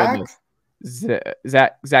 Oh my goodness.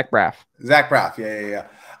 Zach Braff. Zach Braff, yeah.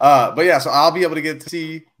 But yeah, so I'll be able to get to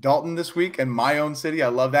see Dalton this week in my own city. I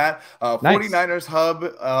love that. 49ers Hub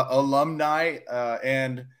alumni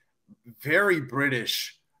and very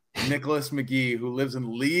British Nicholas McGee, who lives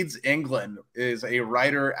in Leeds, England, is a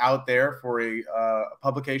writer out there for a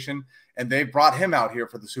publication, and they brought him out here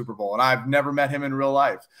for the Super Bowl, and I've never met him in real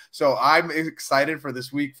life. So I'm excited for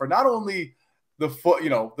this week for not only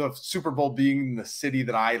the Super Bowl being the city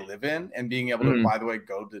that I live in, and being able to, by the way,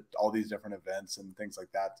 go to all these different events and things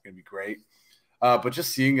like that. It's going to be great. But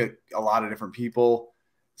just seeing a lot of different people,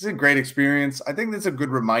 it's a great experience. I think that's a good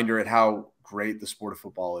reminder at how great the sport of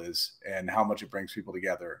football is and how much it brings people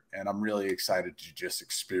together. And I'm really excited to just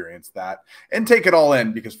experience that and take it all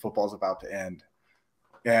in, because football is about to end.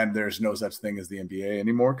 And there's no such thing as the NBA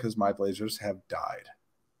anymore, because my Blazers have died.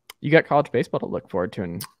 You got college baseball to look forward to.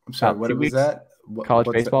 I'm sorry, what was that? College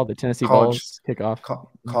baseball, the Tennessee Vols kick off.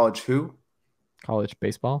 College who? College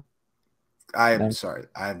baseball. I'm sorry,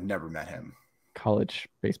 I've never met him. College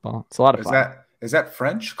baseball. It's a lot of fun. Is that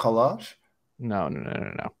French? College? No.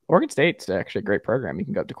 Oregon State's actually a great program. You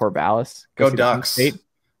can go up to Corvallis. Go Ducks.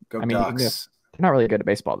 Go Ducks. They're not really good at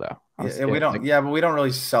baseball, though. Yeah, we don't. But we don't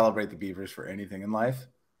really celebrate the Beavers for anything in life.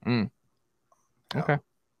 Okay.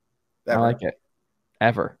 I like it.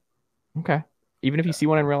 Ever. Okay. Even if you see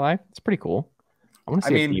one in real life, it's pretty cool. I want to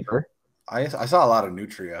see a beaver. I saw a lot of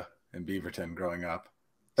nutria in Beaverton growing up.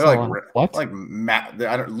 They're what? Like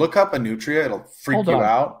I don't look up a nutria; it'll freak you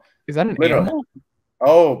out. Is that an animal?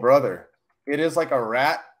 Oh, brother, it is like a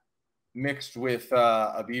rat mixed with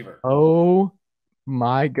a beaver. Oh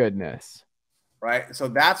my goodness! Right, so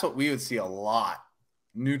that's what we would see a lot.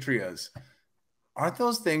 Nutrias, aren't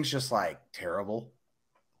those things just like terrible?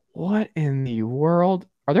 What in the world?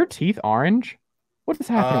 Are their teeth orange? What is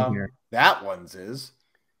happening here? That one's is,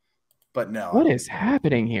 but no. What is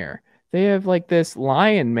happening here? They have like this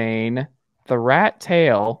lion mane, the rat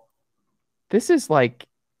tail. This is like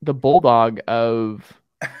the bulldog of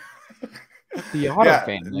the otter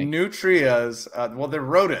family. Nutrias, well, they're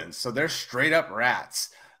rodents, so they're straight up rats.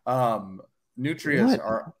 Nutrias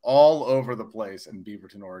are all over the place in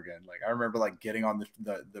Beaverton, Oregon. Like I remember like getting on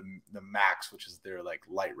the Max, which is their like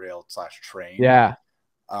light rail / train. Yeah.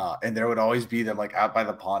 And there would always be them like out by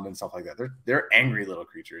the pond and stuff like that. They're angry little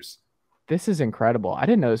creatures. This is incredible. I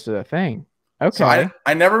didn't know this was a thing. Okay. So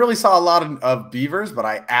I never really saw a lot of beavers, but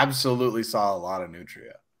I absolutely saw a lot of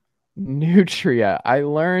nutria. Nutria. I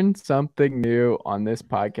learned something new on this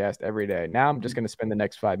podcast every day. Now I'm just going to spend the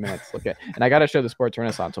next 5 minutes looking at, and I got to show the Sports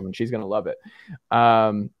Renaissance woman. She's going to love it.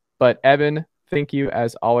 But Evan, thank you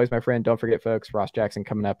as always, my friend. Don't forget, folks, Ross Jackson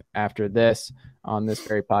coming up after this on this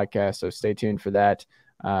very podcast. So stay tuned for that.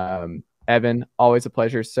 Evan, always a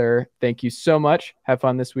pleasure, sir. Thank you so much. Have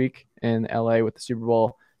fun this week in LA with the Super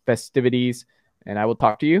Bowl festivities, and I will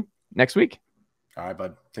talk to you next week. All right,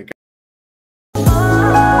 bud. Take care.